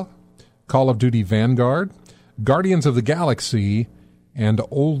Valhalla, Call of Duty Vanguard, Guardians of the Galaxy, and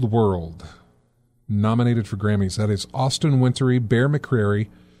Old World. Nominated for Grammys. That is Austin Wintory, Bear McCreary,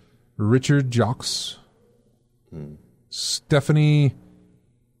 Richard Jacques, Stephanie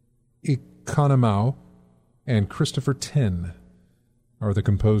Economou, and Christopher Tin are the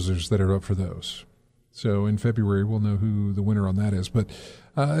composers that are up for those. So in February, we'll know who the winner on that is. But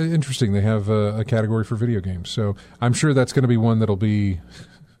interesting, they have a category for video games. So I'm sure that's going to be one that'll be,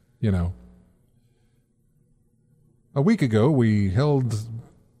 you know. A week ago, we held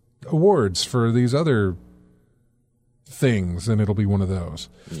awards for these other things, and it'll be one of those.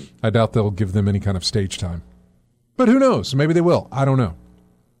 I doubt they'll give them any kind of stage time. But who knows? Maybe they will. I don't know.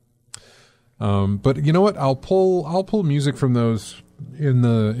 But you know what? I'll pull music from those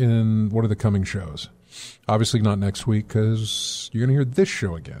in one of the coming shows. Obviously not next week because you're going to hear this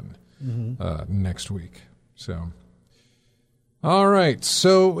show again next week. So, all right.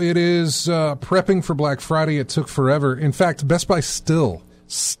 So it is prepping for Black Friday. It took forever. In fact, Best Buy still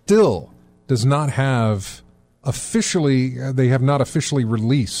does not have officially. They have not officially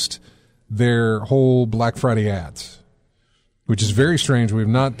released their whole Black Friday ads, which is very strange.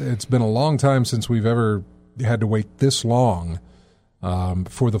 It's been a long time since we've ever had to wait this long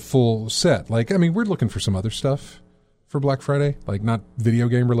for the full set. Like, I mean, we're looking for some other stuff for Black Friday, like not video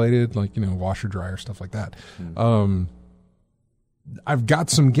game related, like, you know, washer, dryer, stuff like that. I've got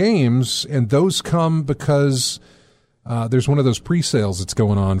some games, and those come because there's one of those pre-sales that's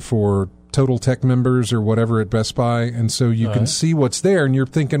going on for Total Tech members or whatever at Best Buy, and so you can see what's there, and you're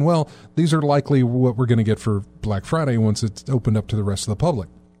thinking, well, these are likely what we're going to get for Black Friday once it's opened up to the rest of the public.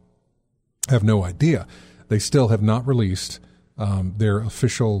 I have no idea. They still have not released their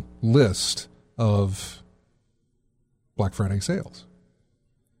official list of Black Friday sales.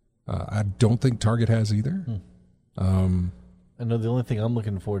 I don't think Target has either. I know the only thing I'm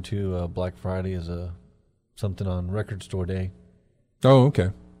looking forward to Black Friday is something on Record Store Day. Oh,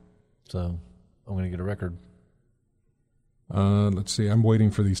 okay. So I'm going to get a record. Let's see. I'm waiting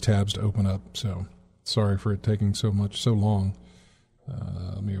for these tabs to open up, so sorry for it taking so long.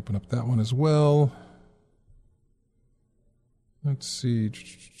 Let me open up that one as well. Let's see.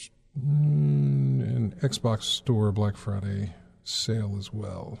 An Xbox Store Black Friday sale as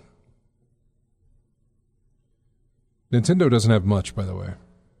well. Nintendo doesn't have much, by the way.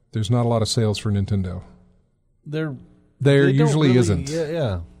 There's not a lot of sales for Nintendo. They're There They don't usually really- isn't.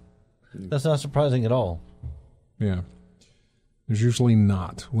 Yeah. That's not surprising at all. Yeah. There's usually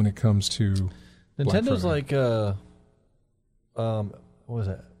not when it comes to Black Nintendo's Friday. like, what was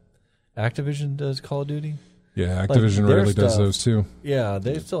that? Activision does Call of Duty. Yeah, Activision their really does stuff- those too. Yeah,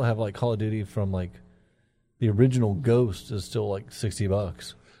 they still have like Call of Duty from like the original Ghost is still like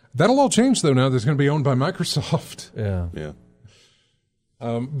 $60. That'll all change though now. That's going to be owned by Microsoft. Yeah. Yeah.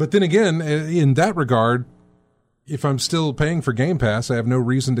 But then again, in that regard, if I'm still paying for Game Pass, I have no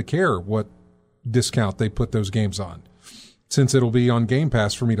reason to care what discount they put those games on, since it'll be on Game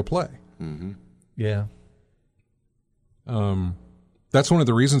Pass for me to play. Mm-hmm. Yeah. That's one of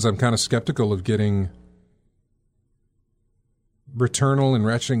the reasons I'm kind of skeptical of getting Returnal and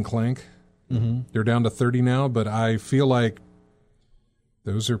Ratchet and Clank. Mm-hmm. They're down to 30 now, but I feel like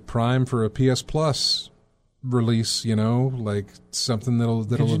those are prime for a PS Plus release, you know, like something that'll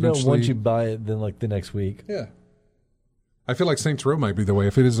Because you know, eventually... once you buy it, then like the next week. Yeah. I feel like Saints Row might be the way,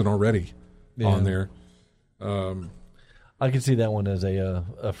 if it isn't already on there. I can see that one as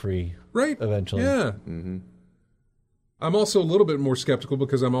a free Right. eventually. Yeah. Mm-hmm. I'm also a little bit more skeptical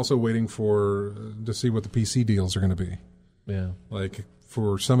because I'm also waiting to see what the PC deals are going to be. Yeah. Like,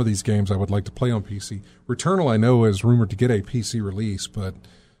 for some of these games, I would like to play on PC. Returnal, I know, is rumored to get a PC release, but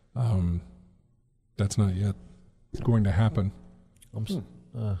that's not yet going to happen.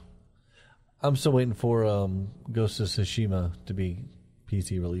 I'm still waiting for Ghost of Tsushima to be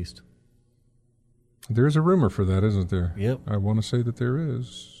PC released. There's a rumor for that, isn't there? Yep. I want to say that there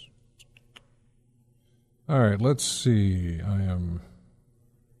is. All right, let's see. I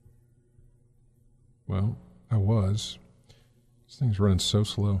was. This thing's running so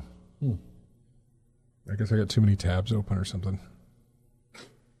slow. I guess I got too many tabs open or something.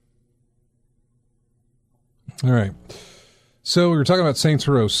 All right. So we were talking about Saints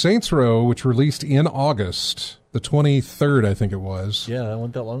Row. Saints Row, which released in August, the 23rd, I think it was. Yeah, that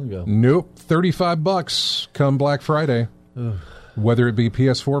went that long ago. Nope, $35 come Black Friday. Whether it be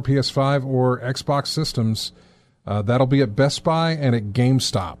PS4, PS5, or Xbox systems, that'll be at Best Buy and at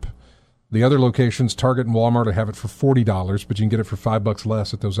GameStop. The other locations, Target and Walmart, have it for $40, but you can get it for $5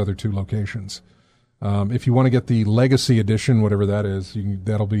 less at those other two locations. If you want to get the Legacy Edition, whatever that is,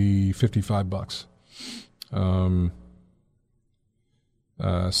 that'll be $55.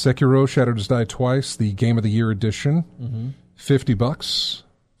 Sekiro: Shadow Does Die Twice, the Game of the Year edition, $50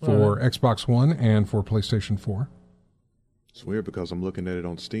 for Xbox One and for PlayStation 4. It's weird because I'm looking at it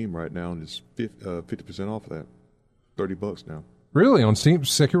on Steam right now, and it's 50% off of that. $30 now. Really? On Steam?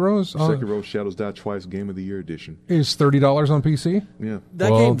 Sekiro's? Sekiro: Shadows Die Twice Game of the Year edition. Is $30 on PC? Yeah.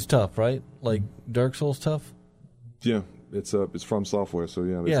 That Well- game's tough, right? Like Dark Souls tough? Yeah. It's from software, so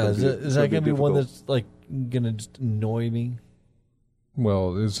yeah. Yeah, is that going to be one difficult. that's like going to just annoy me?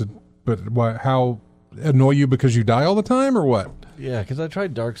 Well, is it? But why? How annoy you because you die all the time, or what? Yeah, because I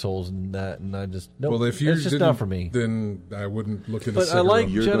tried Dark Souls and I just nope, Well, if you it's just didn't, not for me. then I wouldn't look into. But I Sekiro. like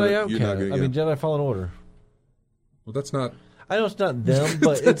You're Jedi not Outcast. gonna- I mean Jedi Fallen Order. Well, that's not. I know it's not them,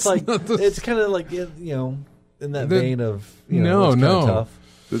 but it's like it's kind of like in that vein of it's kinda No. tough.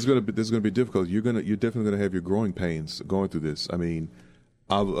 This is gonna be difficult. You're definitely gonna have your growing pains going through this. I mean,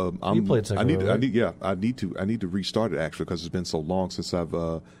 You played Sekiro, I need to restart it actually because it's been so long since I've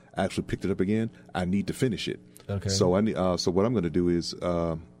actually picked it up again. I need to finish it. Okay. So so what I'm going to do is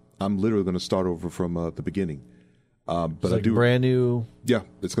I'm literally going to start over from the beginning. But It's I like do brand new. Yeah,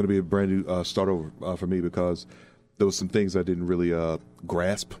 it's going to be a brand new start over for me because there was some things I didn't really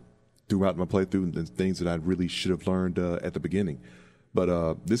grasp throughout my playthrough and things that I really should have learned at the beginning.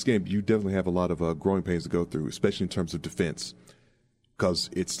 But this game, you definitely have a lot of growing pains to go through, especially in terms of defense, because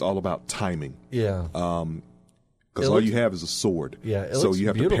it's all about timing. Yeah. Because all you have is a sword. Yeah, it so looks you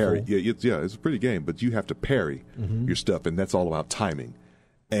have beautiful. to parry. Yeah, it's a pretty game, but you have to parry your stuff, and that's all about timing.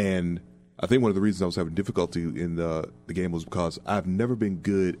 And I think one of the reasons I was having difficulty in the game was because I've never been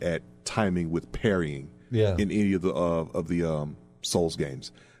good at timing with parrying Yeah. in any of the Souls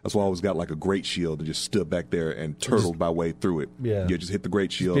games. That's why I always got like a great shield and just stood back there and turtled my way through it. Yeah. Just hit the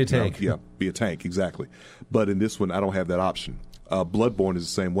great shield. be a tank. Be a tank, exactly. But in this one, I don't have that option. Bloodborne is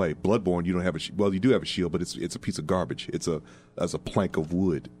the same way. Bloodborne, you don't have you do have a shield, but it's a piece of garbage. It's a plank of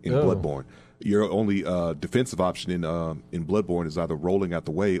wood in Oh. Bloodborne. Your only defensive option in Bloodborne is either rolling out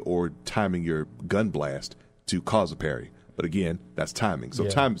the way or timing your gun blast to cause a parry. But again, that's timing. So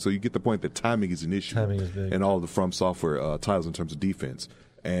Yeah. So you get the point that timing is an issue Timing is big. in all of the From Software titles in terms of defense.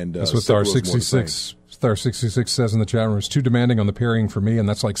 And That's what Sekiro is more the same. Star66 says in the chat room. It's too demanding on the parrying for me, and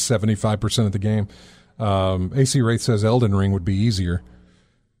that's like 75% of the game. AC Wraith says Elden Ring would be easier.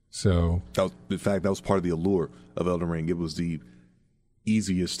 So In fact, that was part of the allure of Elden Ring. It was the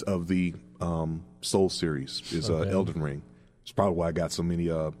easiest of the Soul series is Elden Ring. It's probably why I got so many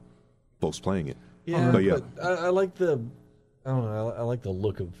folks playing it. Yeah, but I like the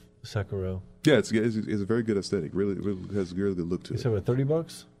look of Sekiro. Yeah, it's a very good aesthetic. Really has a really good look to it. You said what,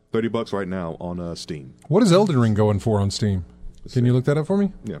 $30? $30 right now on Steam. What is Elden Ring going for on Steam? Can you look that up for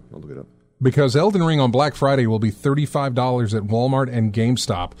me? Yeah, I'll look it up. Because Elden Ring on Black Friday will be $35 at Walmart and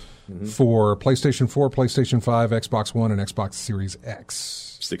GameStop for PlayStation 4, PlayStation 5, Xbox One, and Xbox Series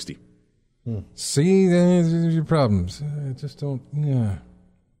X. 60. See, there's your problems. Just don't, yeah.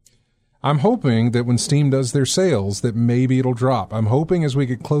 I'm hoping that when Steam does their sales that maybe it'll drop. I'm hoping as we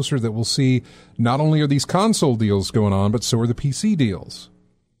get closer that we'll see not only are these console deals going on, but so are the PC deals.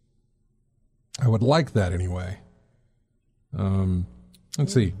 I would like that anyway.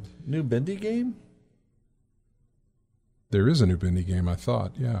 Let's see. New Bendy game? There is a new Bendy game, I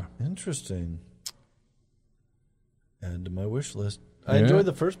thought, yeah. Interesting. Add to my wish list. I enjoyed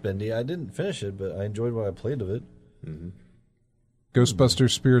the first Bendy. I didn't finish it, but I enjoyed what I played of it.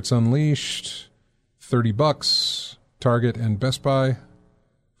 Ghostbusters Spirits Unleashed, $30, Target and Best Buy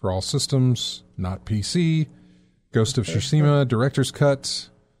for all systems, not PC. Ghost of Tsushima Director's Cut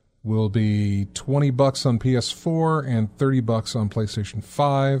will be $20 on PS4 and $30 on PlayStation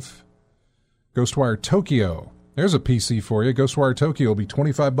 5. Ghostwire Tokyo, there's a PC for you. Ghostwire Tokyo will be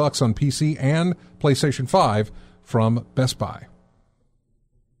 $25 on PC and PlayStation 5 from Best Buy.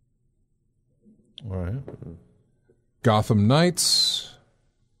 All right. Gotham Knights,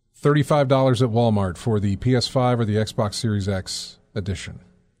 $35 at Walmart for the PS5 or the Xbox Series X edition.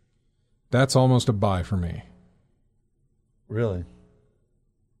 That's almost a buy for me. Really?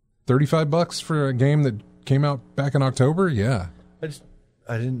 $35 for a game that came out back in October? Yeah.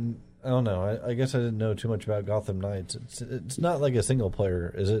 I don't know. I guess I didn't know too much about Gotham Knights. It's not like a single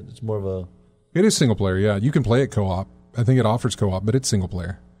player, is it? It's more of a... It is single player, yeah. You can play it co-op. I think it offers co-op, but it's single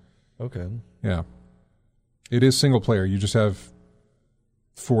player. Okay. Yeah. It is single player. You just have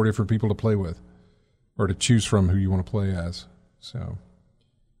 4 different people to play with or to choose from who you want to play as. So,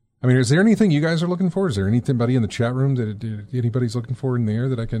 I mean, is there anything you guys are looking for? Is there anybody in the chat room that anybody's looking for in there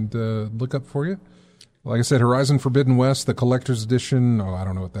that I can look up for you? Like I said, Horizon Forbidden West, the collector's edition. Oh, I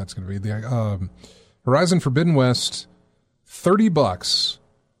don't know what that's going to be. The Horizon Forbidden West, $30.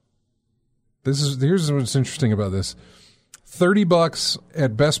 Here's what's interesting about this. $30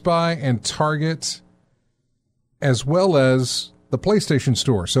 at Best Buy and Target, as well as the PlayStation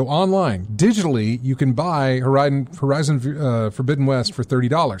Store. So online, digitally, you can buy Horizon Forbidden West for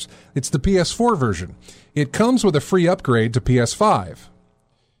 $30. It's the PS4 version. It comes with a free upgrade to PS5.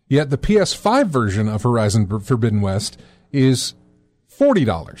 Yet the PS5 version of Horizon Forbidden West is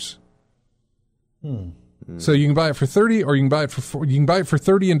 $40. So you can buy it for $30, or you can buy it for you can buy it for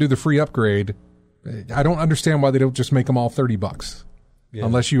 $30 and do the free upgrade. I don't understand why they don't just make them all $30,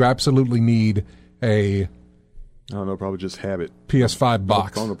 unless you absolutely need a. I don't know, probably just have it. PS5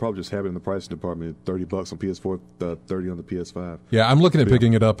 box. I don't know, probably just have it in the pricing department. $30 on PS4, $30 on the PS5. Yeah, I'm looking at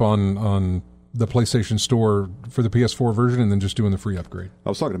picking it up on the PlayStation Store for the PS4 version and then just doing the free upgrade. I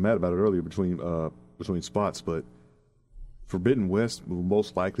was talking to Matt about it earlier between spots, but Forbidden West,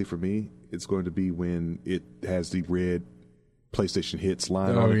 most likely for me, it's going to be when it has the red PlayStation Hits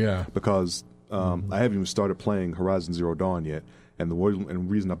line on it. Yeah. Because I haven't even started playing Horizon Zero Dawn yet. And the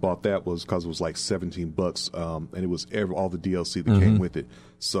reason I bought that was because it was like $17, and it was all the DLC that came with it.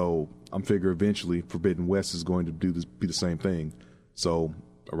 So I'm figuring eventually Forbidden West is going to be the same thing. So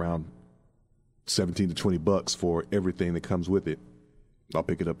around $17 to $20 for everything that comes with it. I'll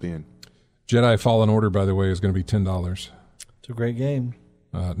pick it up then. Jedi Fallen Order, by the way, is going to be $10. It's a great game.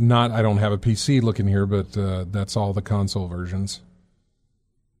 I don't have a PC looking here, but that's all the console versions.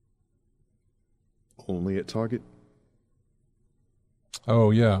 Only at Target?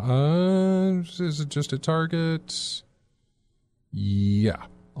 Oh, yeah. Is it just at Target? Yeah,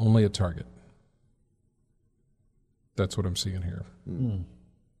 only at Target. That's what I'm seeing here.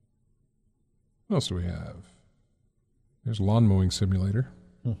 What else do we have? There's Lawn Mowing Simulator.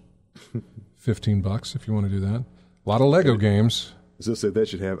 $15 if you want to do that. A lot of Lego games. I still say that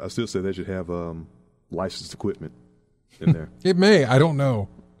should have licensed equipment in there. It may. I don't know.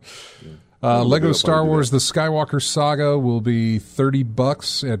 Lego Star Wars The Skywalker Saga will be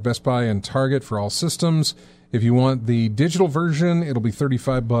 $30 at Best Buy and Target for all systems. If you want the digital version, it'll be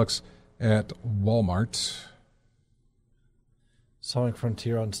 $35 at Walmart. Sonic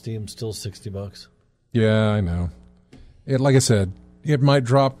Frontier on Steam still $60. Yeah, I know. Like I said, it might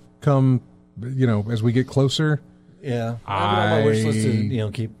drop come as we get closer. Yeah, I have it on my wish list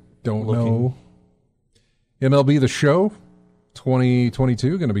to keep don't looking. know. MLB The Show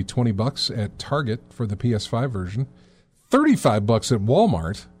 2022 going to be $20 at Target for the PS5 version. $35 at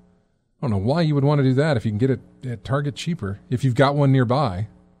Walmart. I don't know why you would want to do that if you can get it at Target cheaper, if you've got one nearby.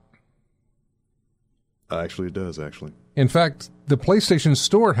 Actually, it does, actually. In fact, the PlayStation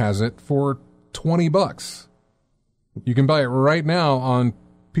Store has it for $20. You can buy it right now on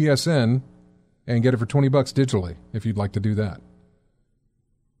PSN and get it for $20 digitally if you'd like to do that.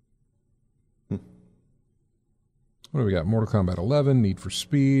 What do we got? Mortal Kombat 11, Need for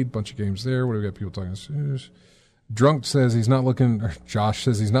Speed, bunch of games there. What do we got? People talking. Drunk says he's not looking. Or Josh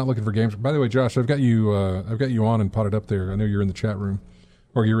says he's not looking for games. By the way, Josh, I've got you on and potted up there. I know you're in the chat room,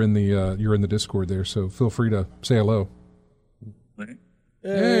 or you're in the Discord there. So feel free to say hello.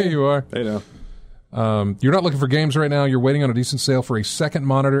 Hey, you are. Hey now. You're not looking for games right now. You're waiting on a decent sale for a second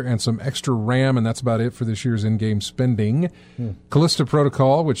monitor and some extra RAM, and that's about it for this year's in-game spending. Callisto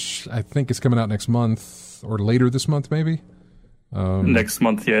Protocol, which I think is coming out next month or later this month, maybe. Next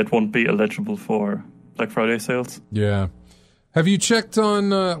month, yeah, it won't be eligible for Black Friday sales. Yeah. Have you checked on?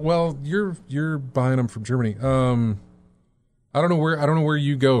 Well, you're buying them from Germany. I don't know where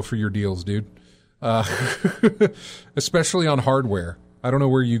you go for your deals, dude. Especially on hardware. I don't know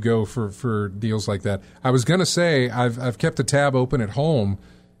where you go for deals like that. I was gonna say I've kept a tab open at home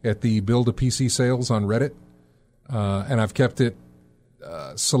at the Build a PC sales on Reddit, and I've kept it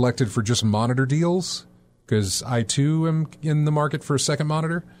selected for just monitor deals because I too am in the market for a second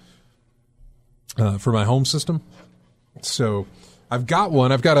monitor for my home system. So I've got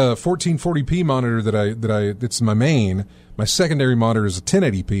one. I've got a 1440p monitor that's my main. My secondary monitor is a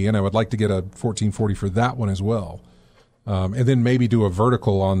 1080p, and I would like to get a 1440 for that one as well. And then maybe do a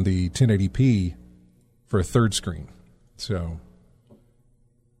vertical on the 1080p for a third screen. So,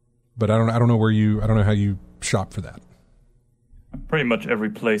 but I don't know how you shop for that. Pretty much every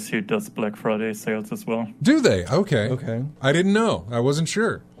place here does Black Friday sales as well. Do they? Okay. Okay. I didn't know. I wasn't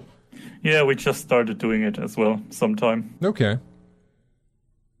sure. Yeah, we just started doing it as well sometime. Okay.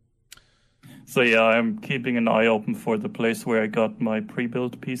 So yeah, I'm keeping an eye open for the place where I got my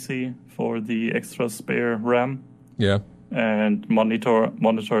pre-built PC for the extra spare RAM. Yeah. And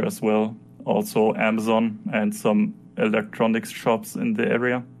monitor as well. Also Amazon and some electronics shops in the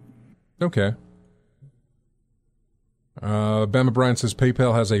area. Okay. Bama Bryan says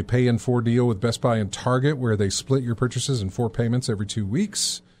PayPal has a pay in 4 deal with Best Buy and Target where they split your purchases in 4 payments every 2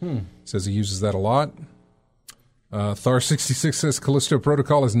 weeks. Says he uses that a lot. Thar66 says Callisto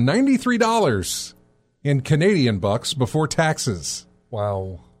Protocol is $93 in Canadian bucks before taxes.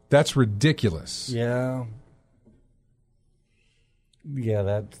 Wow. That's ridiculous. Yeah. Yeah,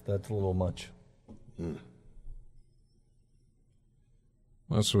 that's a little much.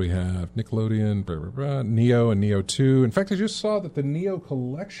 What else do we have? Nickelodeon, blah, blah, blah, Neo and Neo 2. In fact, I just saw that the Neo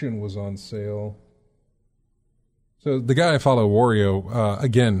collection was on sale. So the guy I follow, Wario,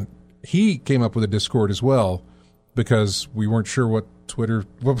 again, he came up with a Discord as well because we weren't sure what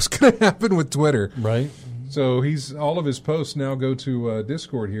was going to happen with Twitter. Right. So all of his posts now go to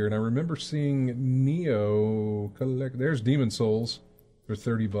Discord here, and I remember seeing Neo collect. There's Demon's Souls for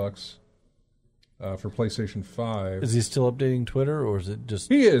 $30 for PlayStation 5. Is he still updating Twitter, or is it just?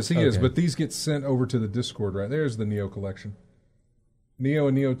 He is. But these get sent over to the Discord. Right there's the Neo collection. Neo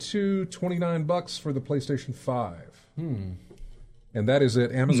and Neo 2, $29 for the PlayStation 5. And that is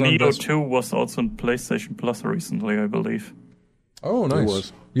at Amazon. Neo 2 was also on PlayStation Plus recently, I believe. Oh, nice. It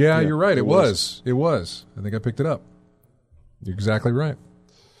was. Yeah, you're right. It was. I think I picked it up. You're exactly right.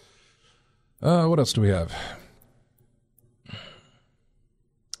 What else do we have?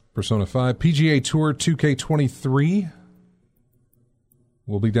 Persona 5. PGA Tour 2K23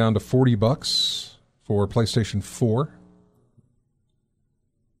 will be down to $40 for PlayStation 4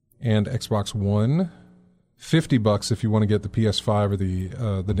 and Xbox One. $50 if you want to get the PS5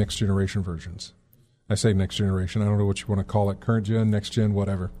 or the next generation versions. I say next generation. I don't know what you want to call it. Current gen, next gen,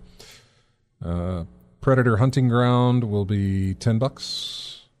 whatever. Predator Hunting Ground will be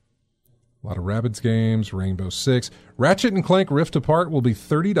 $10. A lot of Rabbids games. Rainbow Six. Ratchet and Clank Rift Apart will be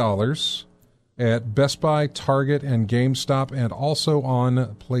 $30 at Best Buy, Target, and GameStop, and also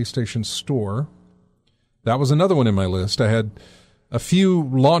on PlayStation Store. That was another one in my list. I had a few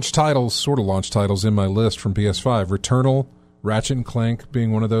sort of launch titles in my list from PS5. Returnal, Ratchet and Clank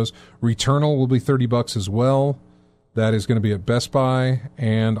being one of those. Returnal will be $30 as well. That is going to be at Best Buy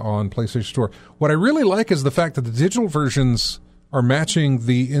and on PlayStation Store. What I really like is the fact that the digital versions are matching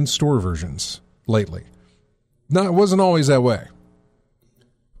the in-store versions lately. No, it wasn't always that way.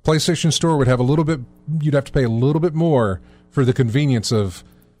 PlayStation Store would have you'd have to pay a little bit more for the convenience of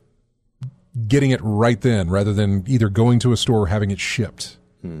getting it right then rather than either going to a store or having it shipped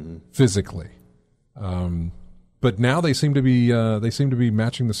physically. But now they seem to be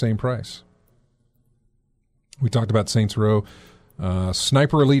matching the same price. We talked about Saints Row.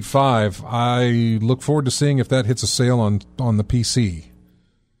 Sniper Elite 5, I look forward to seeing if that hits a sale on the PC.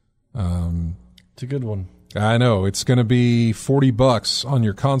 It's a good one. I know. It's going to be $40 on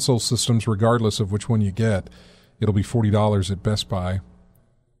your console systems, regardless of which one you get. It'll be $40 at Best Buy.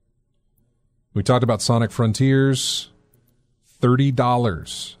 We talked about Sonic Frontiers,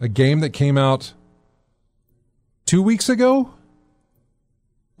 $30. A game that came out 2 weeks ago?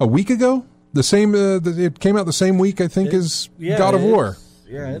 A week ago? The same. It came out the same week, I think, as God of War.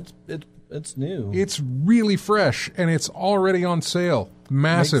 It's new. It's really fresh, and it's already on sale.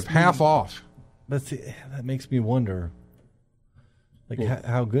 Massive, half off. But see, that makes me wonder, like,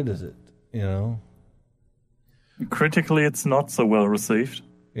 how good is it? You know, critically, it's not so well received.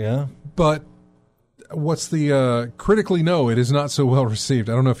 Yeah, but what's the critically? No, it is not so well received.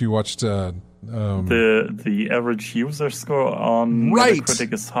 I don't know if you watched the average user score on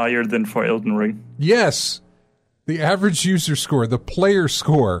Metacritic is higher than for Elden Ring. Yes, the average user score, the player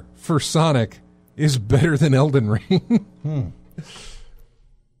score for Sonic, is better than Elden Ring.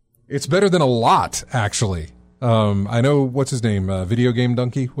 It's better than a lot, actually. I know what's his name, Video Game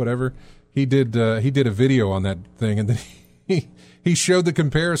Donkey, whatever. He did a video on that thing, and then he showed the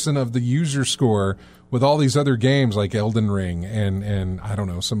comparison of the user score with all these other games like Elden Ring and I don't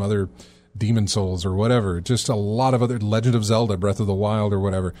know, some other Demon Souls or whatever. Just a lot of other Legend of Zelda, Breath of the Wild or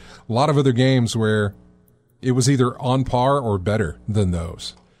whatever. A lot of other games where it was either on par or better than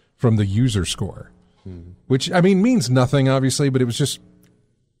those from the user score, which I mean means nothing, obviously, but it was just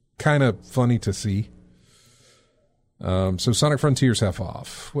kind of funny to see. So Sonic Frontiers half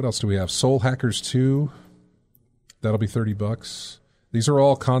off. What else do we have? Soul Hackers 2. That'll be $30. These are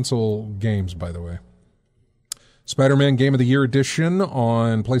all console games, by the way. Spider-Man Game of the Year Edition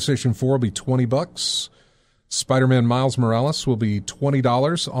on PlayStation 4 will be $20. Spider-Man Miles Morales will be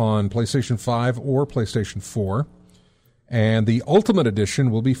 $20 on PlayStation 5 or PlayStation 4. And the Ultimate Edition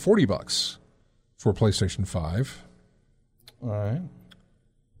will be $40 for PlayStation 5. All right.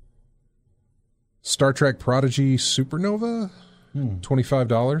 Star Trek Prodigy Supernova,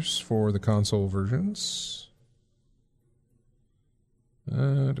 $25 for the console versions.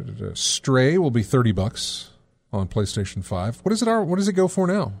 Stray will be $30 on PlayStation 5. What does it go for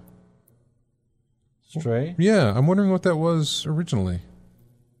now? Stray? Yeah, I'm wondering what that was originally.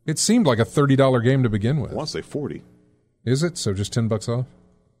 It seemed like a $30 game to begin with. I want to say 40. Is it? So just $10 off?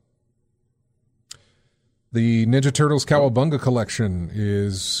 The Ninja Turtles Cowabunga collection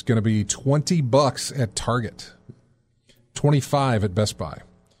is going to be $20 at Target, $25 at Best Buy.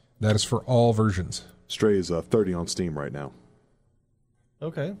 That is for all versions. Stray is $30 on Steam right now.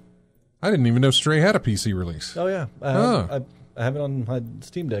 Okay. I didn't even know Stray had a PC release. Oh yeah, I have it on my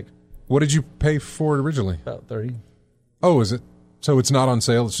Steam Deck. What did you pay for it originally? About $30. Oh, is it? So it's not on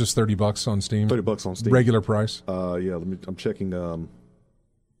sale. It's just $30 on Steam. $30 on Steam. Regular price. Yeah. I'm checking on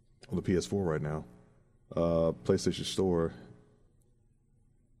the PS4 right now. PlayStation Store,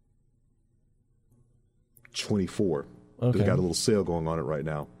 24. Okay. They've got a little sale going on it right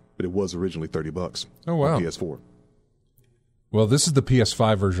now, but it was originally $30. Oh wow. On PS4. Well, this is the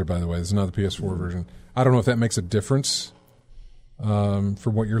PS5 version, by the way. This is not the PS4 version. I don't know if that makes a difference from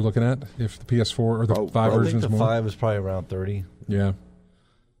what you're looking at. If the PS4 or the 5 version is more. I think the 5 is probably around 30. Yeah.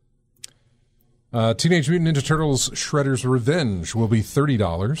 Teenage Mutant Ninja Turtles Shredder's Revenge will be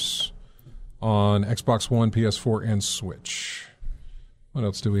 $30 on Xbox One, PS4, and Switch. What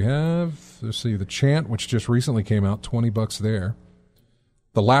else do we have? Let's see. The Chant, which just recently came out, $20 there.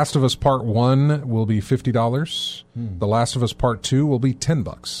 The Last of Us Part 1 will be $50. The Last of Us Part 2 will be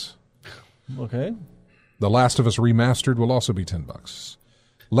 $10. Okay. The Last of Us Remastered will also be $10.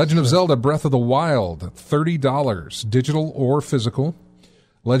 Legend of Zelda Breath of the Wild, $30, digital or physical.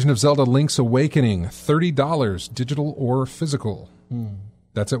 Legend of Zelda Link's Awakening, $30, digital or physical.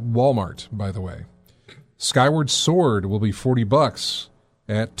 That's at Walmart, by the way. Skyward Sword will be $40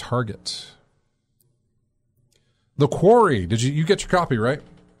 at Target. The Quarry. Did you get your copy, right?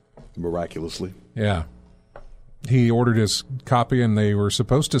 Miraculously. Yeah. He ordered his copy, and they were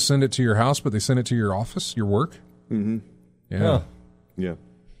supposed to send it to your house, but they sent it to your office, your work. Mm-hmm. Yeah. Huh. Yeah.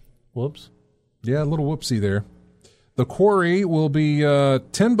 Whoops. Yeah, a little whoopsie there. The Quarry will be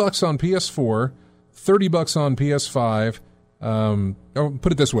 $10 on PS4, $30 on PS5.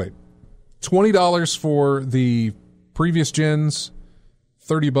 Put it this way: $20 for the previous gens,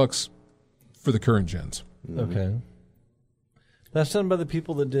 $30 for the current gens. Okay. That's done by the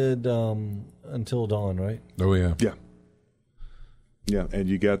people that did Until Dawn, right? Oh yeah, Yeah. Yeah, and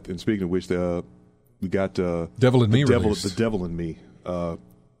you got. And speaking of which, we got Devil in Me released. The Devil in Me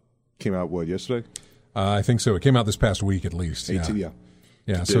came out yesterday? I think so. It came out this past week at least. 18, yeah.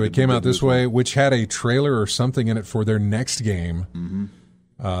 Yeah, so it came out this way, which had a trailer or something in it for their next game,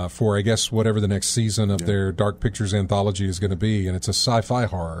 for, I guess, whatever the next season of their Dark Pictures anthology is going to be, and it's a sci-fi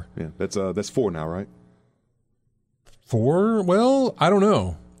horror. Yeah, that's 4 now, right? 4? Well, I don't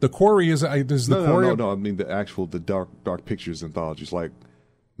know. The Quarry is the Quarry. No. I mean the Dark Pictures anthologies, like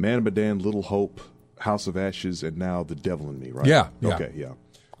Man of Medan, Little Hope, House of Ashes, and now The Devil in Me, right? Yeah. Okay, yeah.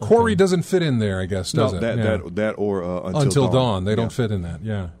 Quarry doesn't fit in there, I guess, does it? That or Until Dawn. They don't fit in that.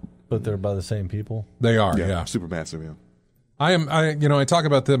 Yeah, but they're by the same people. They are. Yeah. Supermassive. Yeah. I talk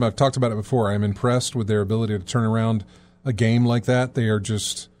about them. I've talked about it before. I'm impressed with their ability to turn around a game like that. They are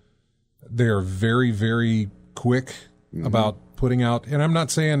very, very quick about putting out. And I'm not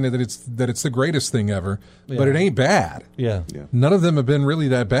saying that it's the greatest thing ever, but it ain't bad. Yeah. None of them have been really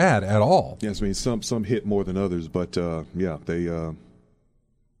that bad at all. Yes, I mean some hit more than others, but they're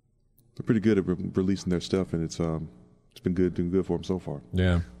pretty good at releasing their stuff, and it's been good for them so far.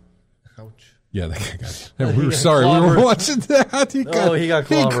 Yeah. Ouch. Yeah, that guy got hit. We were sorry. We were watching that. He got clobbered. He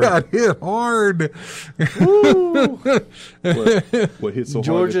got hit hard. What hit so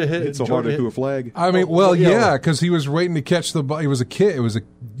Georgia hard? Hit so hard they threw a flag. I mean, because he was waiting to catch the ball. It was a kick. It was a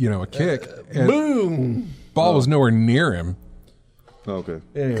kick. Boom! Ball was nowhere near him. Okay.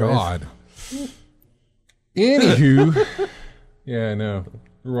 Anyways. God. Anywho, yeah, I know.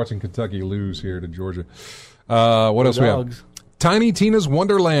 We're watching Kentucky lose here to Georgia. What else we have? Tiny Tina's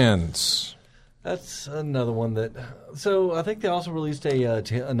Wonderlands. That's another one that. So I think they also released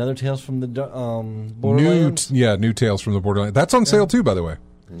another Tales from the Borderlands. New Tales from the Borderlands. That's on sale too, by the way.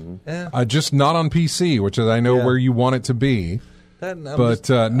 Yeah. Just not on PC, which is I know where you want it to be.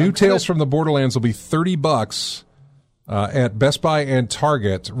 New Tales from the Borderlands will be $30 at Best Buy and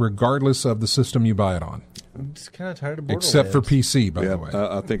Target, regardless of the system you buy it on. I'm just kind of tired of Borderlands. Except for PC, by the way.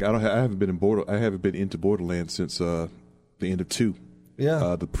 I think I haven't been into Borderlands since the end of 2.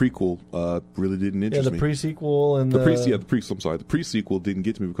 Yeah. The prequel really didn't interest me. Yeah, the pre-sequel and the pre-sequel didn't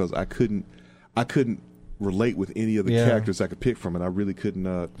get to me because I couldn't relate with any of the characters I could pick from, and I really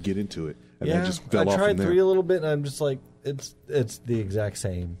couldn't get into it. And I just fell off from there. I tried 3 a little bit, and I'm just like, it's the exact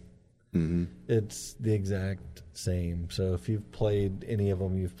same. Mm-hmm. It's the exact same. So if you've played any of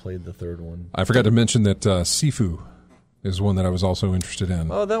them, you've played the 3rd one. I forgot to mention that Sifu is one that I was also interested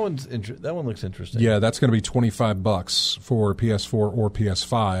in. Oh, that one looks interesting. Yeah, that's going to be $25 for PS4 or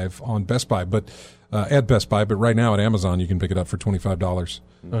PS5 on Best Buy, but at Best Buy. But right now at Amazon, you can pick it up for $25.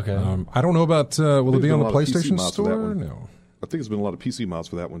 Okay. I don't know about will it be on the PlayStation Store? No. I think there's been a lot of PC mods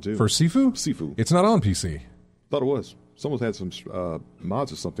for that one too. For Sifu? Sifu. It's not on PC. Thought it was. Someone's had some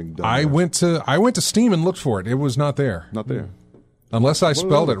mods or something done. I went to Steam and looked for it. It was not there. Not there. Unless I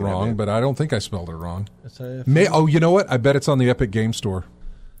spelled it wrong, but I don't think I spelled it wrong. You know what? I bet it's on the Epic Game Store.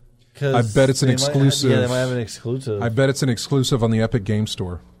 I bet it's an exclusive. They might have an exclusive. I bet it's an exclusive on the Epic Game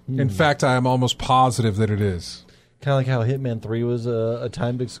Store. In fact, I am almost positive that it is. Kind of like how Hitman 3 was a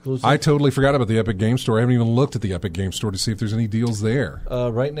timed exclusive. I totally forgot about the Epic Game Store. I haven't even looked at the Epic Game Store to see if there's any deals there.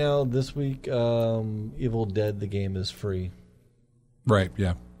 Right now, this week, Evil Dead, the game is free. Right,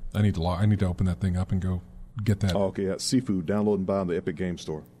 yeah. I need to open that thing up and go get that. Oh, okay, yeah. Seafood, download and buy on the Epic Game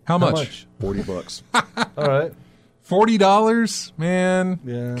Store. How much? $40. All right. $40, man.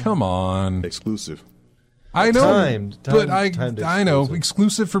 Yeah. Come on. Exclusive. I know, timed I know,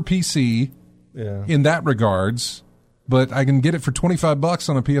 exclusive for PC. Yeah. In that regards, but I can get it for $25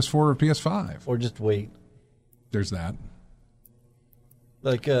 on a PS4 or PS5. Or just wait. There's that.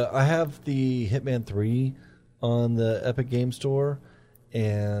 Like I have the Hitman 3 on the Epic Game Store,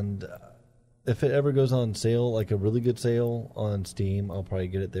 and if it ever goes on sale, like a really good sale on Steam, I'll probably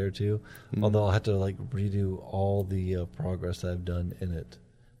get it there too. Mm-hmm. Although I'll have to like redo all the progress I've done in it,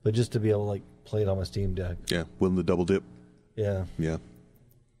 but just to be able to like play it on my Steam Deck. Yeah, willing to double dip. Yeah. Yeah.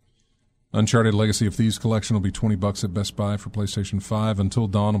 Uncharted Legacy of Thieves Collection will be $20 at Best Buy for PlayStation 5. Until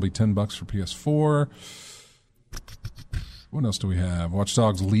Dawn will be $10 for PS4. What else do we have? Watch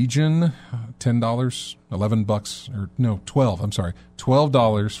Dogs Legion, $10, $11, or no, $12. I'm sorry,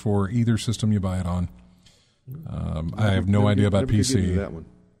 $12 for either system you buy it on. I have no idea about PC. That one,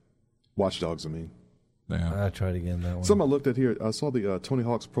 Watch Dogs. I mean, yeah. I tried again that one. Something I looked at here. I saw the Tony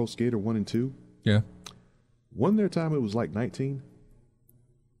Hawk's Pro Skater 1 and 2. Yeah. One their time it was like 19.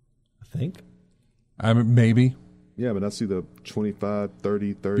 I think. Maybe. Yeah, but I see the 25,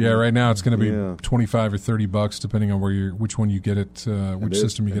 30. Yeah, right now it's going to be $25 or $30, depending on which one you get it, which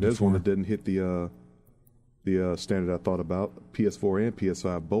system you get it for. There's one that didn't hit the standard I thought about. PS4 and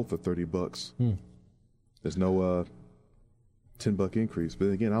PS5 both are $30. There's no $10 increase. But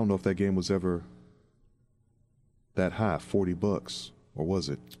again, I don't know if that game was ever that high, $40, or was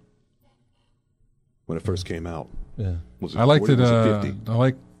it? when it first came out. Yeah. Was it I like 40? that. Was it 50? I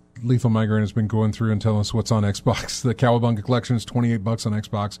like Lethal Migraine has been going through and telling us what's on Xbox. The Cowabunga Collection is $28 on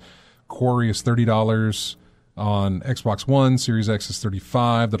Xbox. Quarry is $30 on Xbox One. Series X is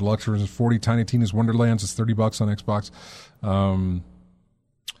 $35. The deluxe version is $40. Tiny Tina's Wonderlands is $30 on Xbox.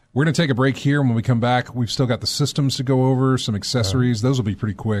 We're going to take a break here. When we come back, we've still got the systems to go over, some accessories. Those will be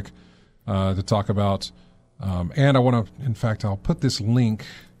pretty quick to talk about. And I want to, in fact, I'll put this link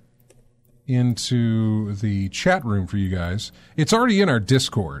into the chat room for you guys. It's already in our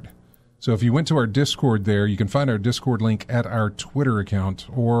Discord. So if you went to our Discord there, you can find our Discord link at our Twitter account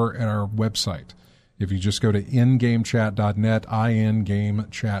or at our website. If you just go to ingamechat.net,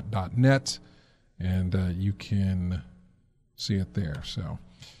 ingamechat.net, and you can see it there. So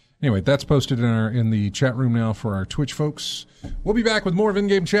anyway, that's posted in the chat room now for our Twitch folks. We'll be back with more of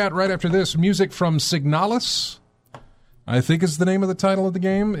In-Game Chat right after this. Music from Signalis, I think is the name of the title of the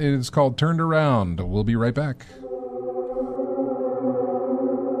game. It is called Turned Around. We'll be right back.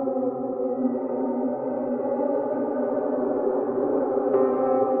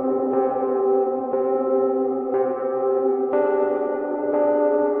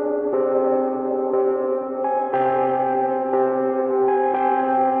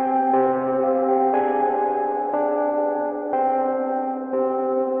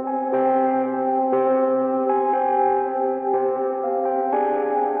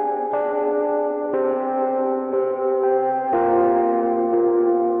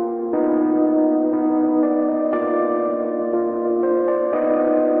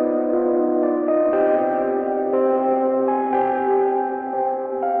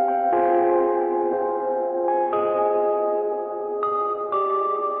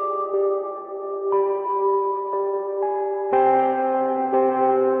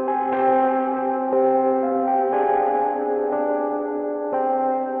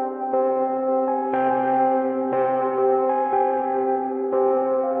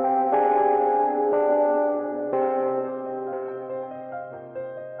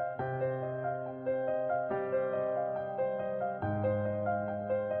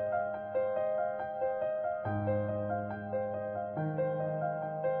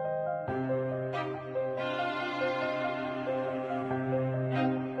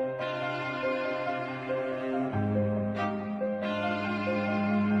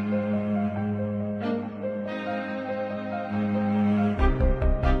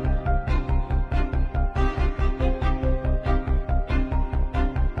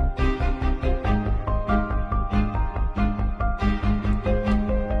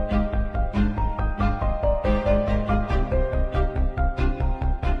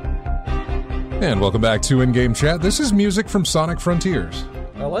 And welcome back to In-Game Chat. This is music from Sonic Frontiers.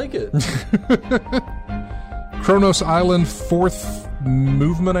 I like it. Kronos Island Fourth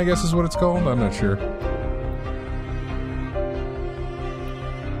Movement, I guess is what it's called. I'm not sure.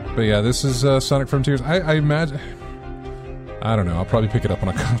 But yeah, this is Sonic Frontiers. I imagine... I don't know. I'll probably pick it up on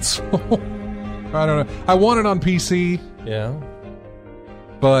a console. I don't know. I want it on PC. Yeah.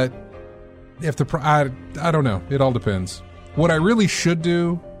 But if the... I don't know. It all depends. What I really should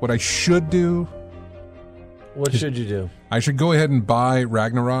do... What should you do? I should go ahead and buy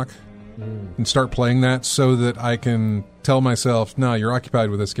Ragnarok and start playing that so that I can tell myself, no, you're occupied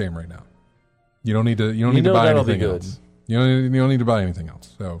with this game right now. You don't need to buy anything else. You don't need to buy anything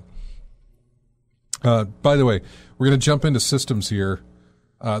else. So, by the way, we're going to jump into systems here.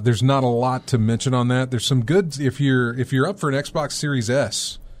 There's not a lot to mention on that. There's some good if you're up for an Xbox Series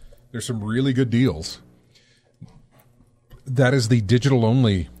S. There's some really good deals. That is the digital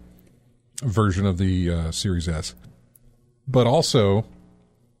only version of the Series S, but also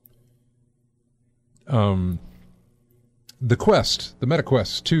the Quest, the Meta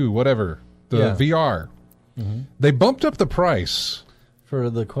Quest 2, whatever, the VR. Mm-hmm. They bumped up the price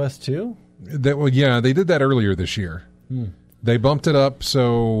for the Quest 2. They did that earlier this year. They bumped it up,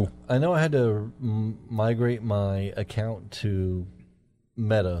 so I know I had to migrate my account to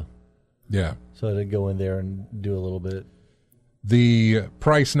Meta. Yeah, so I had to go in there and do a little bit. The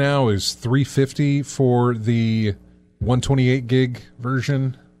price now is $350 for the 128 gig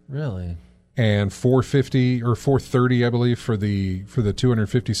version. Really? And $450 or $430, I believe, for the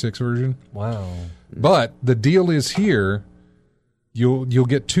 256 version. Wow! But the deal is here: you'll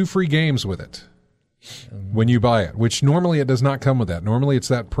get 2 free games with it when you buy it. Which normally it does not come with that. Normally it's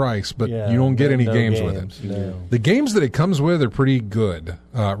that price, but you don't get any games with it. No. The games that it comes with are pretty good.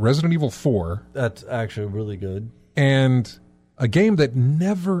 Resident Evil 4. That's actually really good. And a game that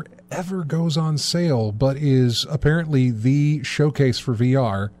never, ever goes on sale, but is apparently the showcase for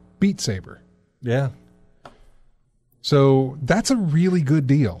VR, Beat Saber. Yeah. So that's a really good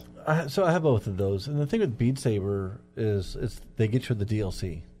deal. So I have both of those, and the thing with Beat Saber is they get you the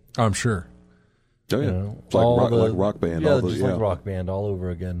DLC. I'm sure. Oh, yeah. You know, It's like Rock Band. Yeah, just like Rock Band all over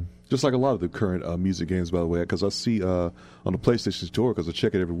again. Just like a lot of the current music games, by the way, because I see on the PlayStation Store, because I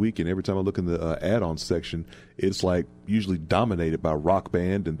check it every week, and every time I look in the add-on section, it's like usually dominated by Rock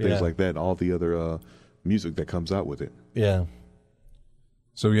Band and things like that, and all the other music that comes out with it. Yeah.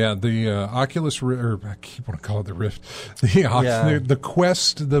 So yeah, the Oculus, or I keep want to call it the Rift, the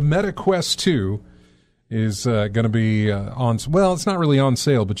Quest, the Meta Quest 2 is going to be on. Well, it's not really on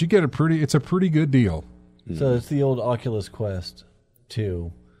sale, but you get it's a pretty good deal. So it's the old Oculus Quest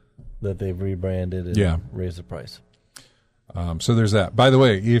 2 that they've rebranded and raised the price. So there's that. By the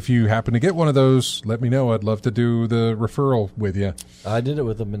way, if you happen to get one of those, let me know. I'd love to do the referral with you. I did it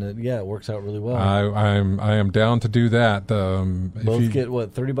with them, and it works out really well. I am down to do that. Both get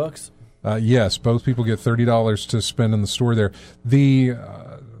what, $30? Yes, both people get $30 to spend in the store there. The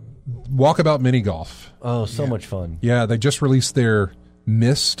Walkabout Mini Golf. Oh, so much fun! Yeah, they just released their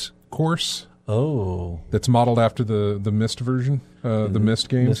Myst course. Oh, that's modeled after the Myst version, the Myst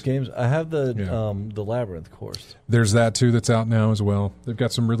games. Myst games. I have the Labyrinth course. There's that too that's out now as well. They've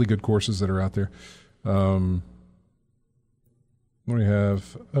got some really good courses that are out there. What do we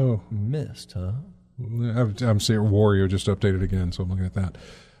have? Oh, Myst, huh? I'm seeing Wario just updated again, so I'm looking at that.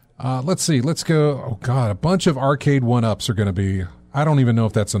 Let's see. Let's go. Oh God, a bunch of arcade 1-ups are going to be. I don't even know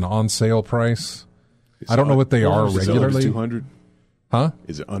if that's an on sale price. I don't know what they are regularly. 200. Huh?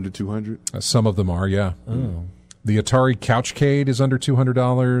 Is it under 200? Some of them are, yeah. Oh. The Atari Couchcade is under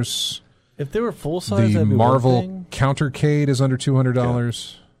 $200. If they were full size, the Marvel Countercade is under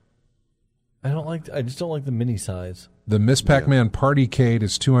 $200. Yeah. I just don't like the mini size. The Miss Pac-Man Partycade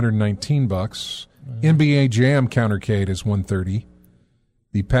is $219. NBA Jam Countercade is $130.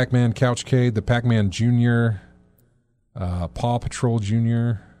 The Pac-Man Couchcade, the Pac-Man Junior, Paw Patrol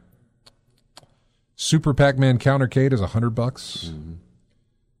Junior. Super Pac-Man Countercade is $100.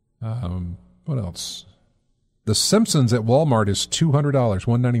 Mm-hmm. What else? The Simpsons at Walmart is $200,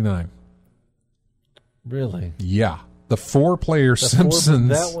 $199. Really? Yeah, the 4-player Simpsons.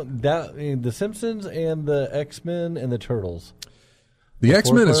 The Simpsons and the X-Men and the Turtles. The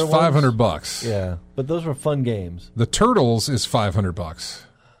X-Men is $500. Yeah, but those were fun games. The Turtles is $500.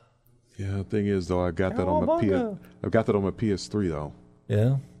 Yeah, the thing is though, I got that on my PS3 though.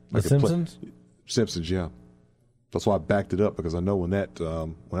 Yeah, the Simpsons. Simpsons, yeah. That's why I backed it up, because I know when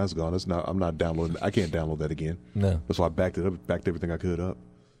that's gone, I'm not downloading. I can't download that again. No. That's why I backed it up, backed everything I could up.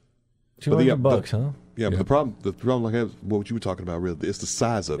 $200, huh? Yeah, but the problem I have is what you were talking about, really. It's the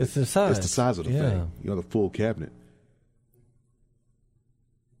size of it. It's the size. It's the size of the thing. You know, the full cabinet.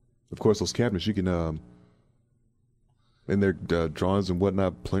 Of course, those cabinets you can, in their drawings and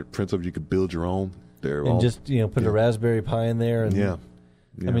whatnot, prints of, you could build your own. Put a Raspberry Pi in there. And, yeah.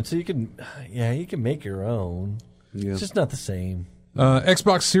 I mean, so you can make your own. Yeah. It's just not the same.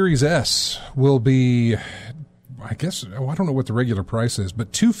 Xbox Series S will be, I guess, I don't know what the regular price is,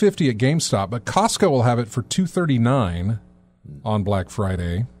 but $250 at GameStop. But Costco will have it for $239 on Black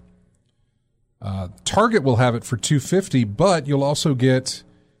Friday. Target will have it for $250, but you'll also get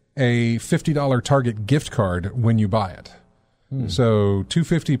a $50 Target gift card when you buy it. So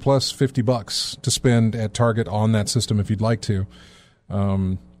 $250 plus $50 to spend at Target on that system if you'd like to.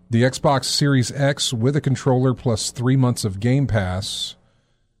 The Xbox Series X with a controller plus 3 months of Game Pass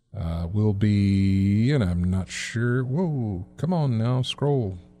will be, and I'm not sure. Whoa, come on now,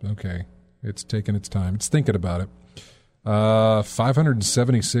 scroll. Okay, it's taking its time. It's thinking about it.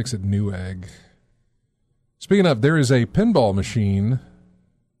 $576 at Newegg. Speaking of, there is a pinball machine.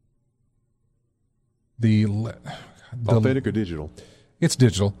 Authentic or digital? It's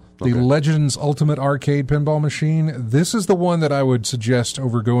digital. The Legends Ultimate Arcade Pinball Machine. This is the one that I would suggest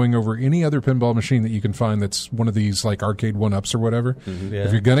over going over any other pinball machine that you can find that's one of these like arcade 1-ups or whatever. Mm-hmm. Yeah.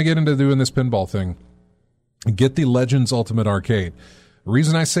 If you're going to get into doing this pinball thing, get the Legends Ultimate Arcade. The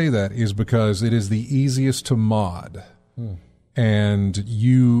reason I say that is because it is the easiest to mod. And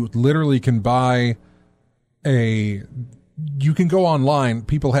you literally can buy you can go online.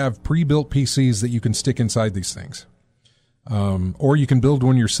 People have pre-built PCs that you can stick inside these things. Or you can build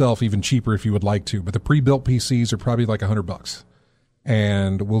one yourself, even cheaper if you would like to. But the pre-built PCs are probably like $100,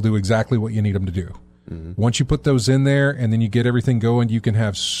 and will do exactly what you need them to do. Mm-hmm. Once you put those in there, and then you get everything going, you can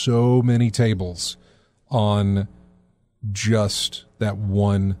have so many tables on just that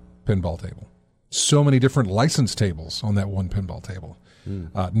one pinball table. So many different license tables on that one pinball table.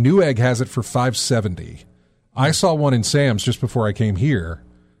 Newegg has it for $570. I saw one in Sam's just before I came here,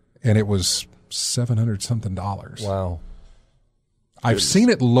 and it was $700 something. Wow. I've seen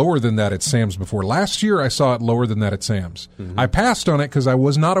it lower than that at Sam's before. Last year, I saw it lower than that at Sam's. Mm-hmm. I passed on it because I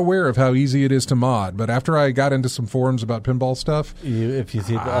was not aware of how easy it is to mod. But after I got into some forums about pinball stuff, if you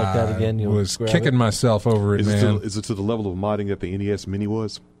see it like that again, you was kicking myself over it, man. Is it to the level of modding that the NES Mini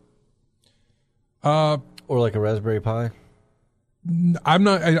was? Or like a Raspberry Pi? I'm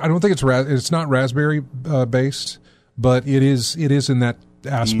not. I don't think it's not Raspberry based, but it is in that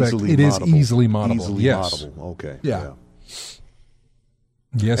aspect. It is easily moddable. Easily moddable. Okay. Yeah.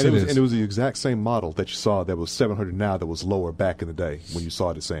 Yes, and it is. And it was the exact same model that you saw that was $700 now that was lower back in the day when you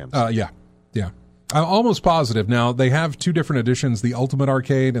saw it at Sam's. Yeah. I'm almost positive. Now, they have two different editions, the Ultimate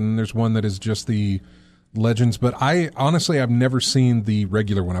Arcade, and there's one that is just the Legends. But I've never seen the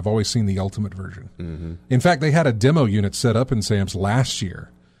regular one. I've always seen the Ultimate version. Mm-hmm. In fact, they had a demo unit set up in Sam's last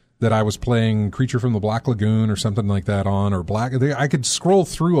year that I was playing Creature from the Black Lagoon or something like that on, or I could scroll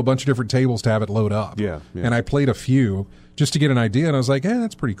through a bunch of different tables to have it load up. Yeah. And I played a few just to get an idea, and I was like,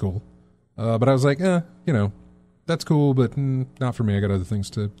 that's pretty cool. But I was like, that's cool, but not for me. I got other things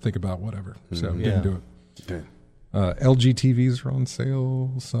to think about, whatever. So didn't do it. Okay. LG TVs are on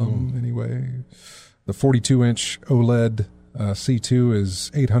sale, anyway. The 42-inch OLED C2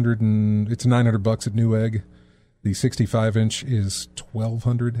 is $800 it's $900 at Newegg. The 65-inch is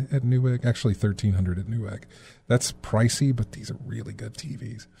 $1,200 at Newegg. Actually, $1,300 at Newegg. That's pricey, but these are really good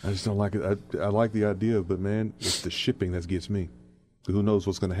TVs. I just don't like it. I like the idea, but man, it's the shipping that gets me. Who knows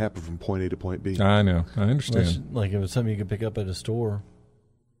what's going to happen from point A to point B? I know. I understand. Like if it's something you can pick up at a store.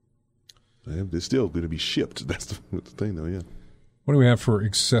 It's still going to be shipped. That's the thing, though, yeah. What do we have for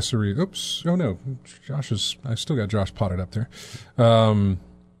accessories? Oops. Oh, no. I still got Josh potted up there.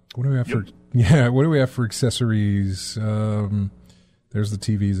 What do we have for... Yeah, what do we have for accessories? There's the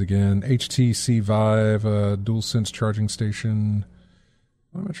TVs again. HTC Vive, DualSense charging station.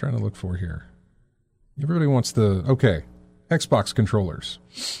 What am I trying to look for here? Everybody wants Xbox controllers.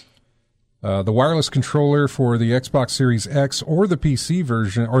 The wireless controller for the Xbox Series X or the PC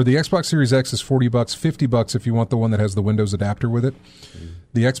version, or the Xbox Series X is $40, $50 if you want the one that has the Windows adapter with it.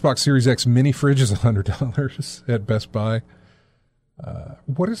 The Xbox Series X mini fridge is $100 at Best Buy.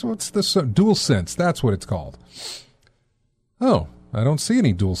 What's this? DualSense, that's what it's called. Oh, I don't see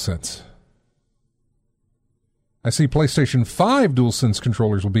any DualSense. I see PlayStation 5 DualSense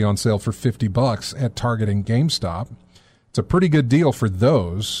controllers will be on sale for $50 at Target and GameStop. It's a pretty good deal for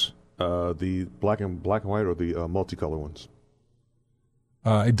those. The black and white or the multicolor ones?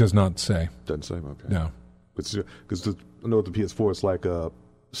 It does not say. Doesn't say, okay. No. Because I know with the PS4, it's like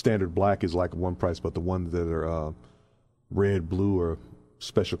standard black is like one price, but the ones that are red, blue, or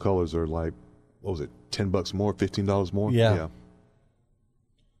special colors are like, what was it, $10 more, $15 more? Yeah.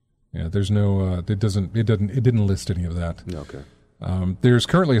 Yeah, there's no, it didn't list any of that. Okay. There's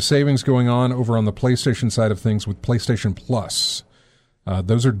currently a savings going on over on the PlayStation side of things with PlayStation Plus.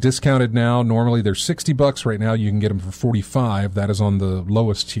 Those are discounted now. Normally they're $60 right now. You can get them for $45. That is on the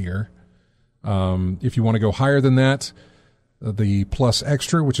lowest tier. If you want to go higher than that, the Plus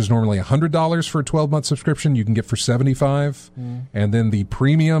Extra, which is normally $100 for a 12-month subscription, you can get for $75. And then the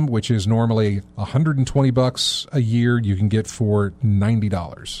Premium, which is normally $120 a year, you can get for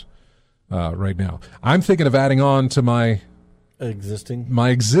 $90 right now. I'm thinking of adding on to my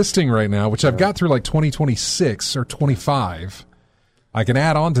existing right now, which I've got through like 2026 or 25. I can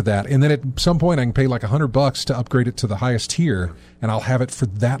add on to that, and then at some point I can pay like $100 to upgrade it to the highest tier, and I'll have it for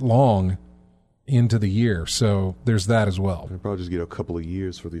that long into the year. So there's that as well. I'll probably just get a couple of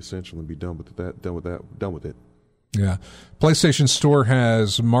years for the Essential and be done with it. Yeah. PlayStation Store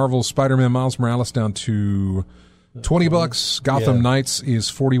has Marvel Spider-Man Miles Morales down to $20. Gotham Knights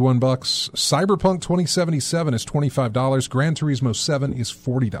is $41. Cyberpunk 2077 is $25. Gran Turismo 7 is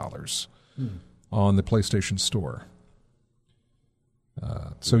 $40 on the PlayStation Store.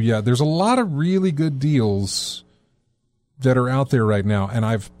 So there's a lot of really good deals that are out there right now, and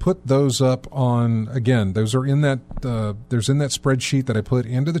I've put those up on, again, those are in that there's in that spreadsheet that I put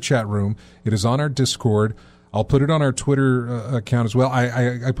into the chat room. It is on our Discord. I'll put it on our Twitter account as well.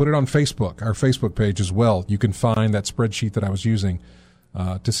 I put it on Facebook, our Facebook page as well. You can find that spreadsheet that I was using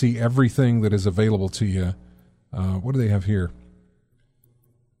to see everything that is available to you. What do they have here?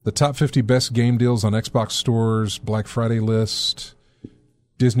 The top 50 best game deals on Xbox stores, Black Friday list.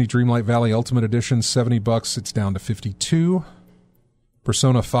 Disney Dreamlight Valley Ultimate Edition, $70. It's down to $52.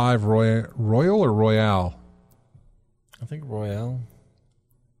 Persona 5 Royal or Royale? I think Royale.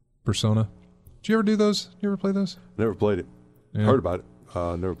 Persona. Did you ever do those? You ever play those? Never played it. Yeah. Heard about it.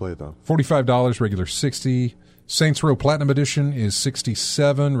 Never played it, though. $45, regular $60. Saints Row Platinum Edition is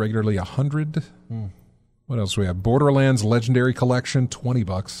 $67, regularly $100. What else do we have? Borderlands Legendary Collection,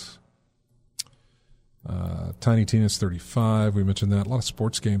 $20. Tiny Tina's $35. We mentioned that. A lot of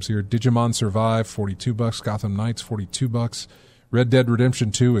sports games here. Digimon Survive, $42. Gotham Knights, $42. Red Dead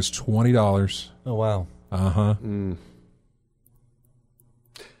Redemption 2 is $20. Oh, wow. Uh-huh.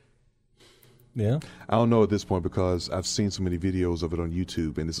 Yeah? I don't know at this point because I've seen so many videos of it on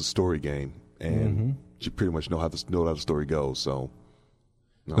YouTube, and it's a story game, and you pretty much know how the story goes. So,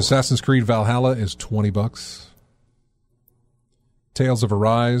 no. Assassin's Creed Valhalla is $20. Tales of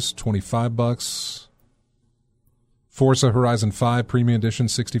Arise, $25. Forza Horizon 5 Premium Edition,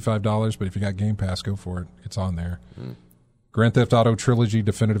 $65. But if you got Game Pass, go for it. It's on there. Grand Theft Auto Trilogy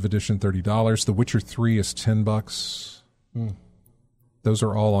Definitive Edition, $30. The Witcher 3 is $10. Those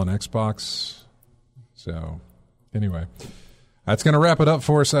are all on Xbox. So, anyway, that's going to wrap it up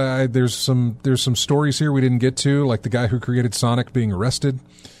for us. There's some stories here we didn't get to, like the guy who created Sonic being arrested.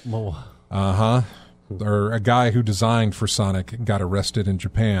 Oh. Or a guy who designed for Sonic got arrested in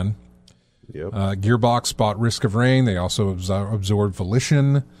Japan. Yep. Gearbox bought Risk of Rain. They also absorbed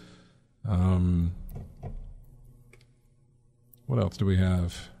Volition. What else do we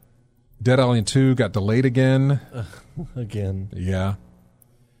have? Dead Island 2 got delayed again. Again. Yeah.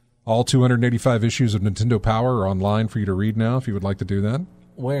 All 285 issues of Nintendo Power are online for you to read now if you would like to do that.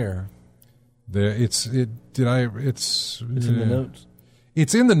 Where? It's in the notes.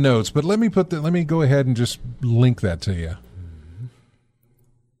 It's in the notes, but let me go ahead and just link that to you.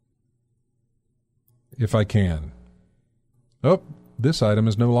 If I can. Oh, this item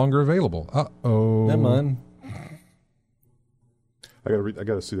is no longer available. Uh-oh. Never mind. I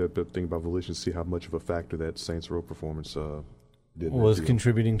gotta see that thing about Volition, see how much of a factor that Saints Row performance did. Was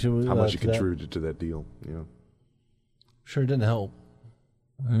contributing to how much it to contributed to that deal. Yeah. Sure didn't help.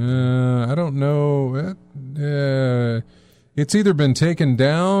 I don't know. It's either been taken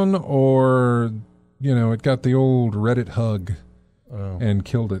down or, it got the old Reddit hug and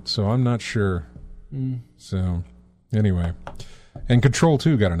killed it. So I'm not sure. So, anyway. And Control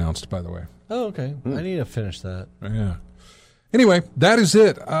 2 got announced, by the way. Oh, okay. I need to finish that. Yeah. Anyway, that is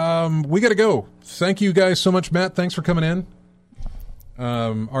it. We got to go. Thank you guys so much, Matt. Thanks for coming in.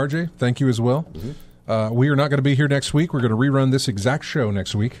 RJ, thank you as well. We are not going to be here next week. We're going to rerun this exact show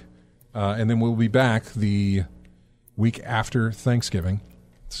next week. And then we'll be back the week after Thanksgiving.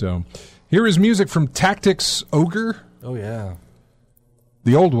 So here is music from Tactics Ogre. Oh, yeah.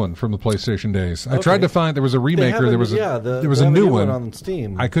 The old one from the PlayStation days. I tried to find, there was a remaker, there was a new one on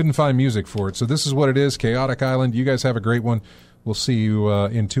Steam. I couldn't find music for it. So this is what it is, Chaotic Island. You guys have a great one. We'll see you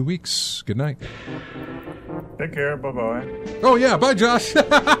in 2 weeks. Good night. Take care. Bye-bye. Oh, yeah. Bye, Josh.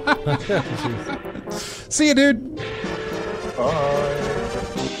 See you, dude. Bye.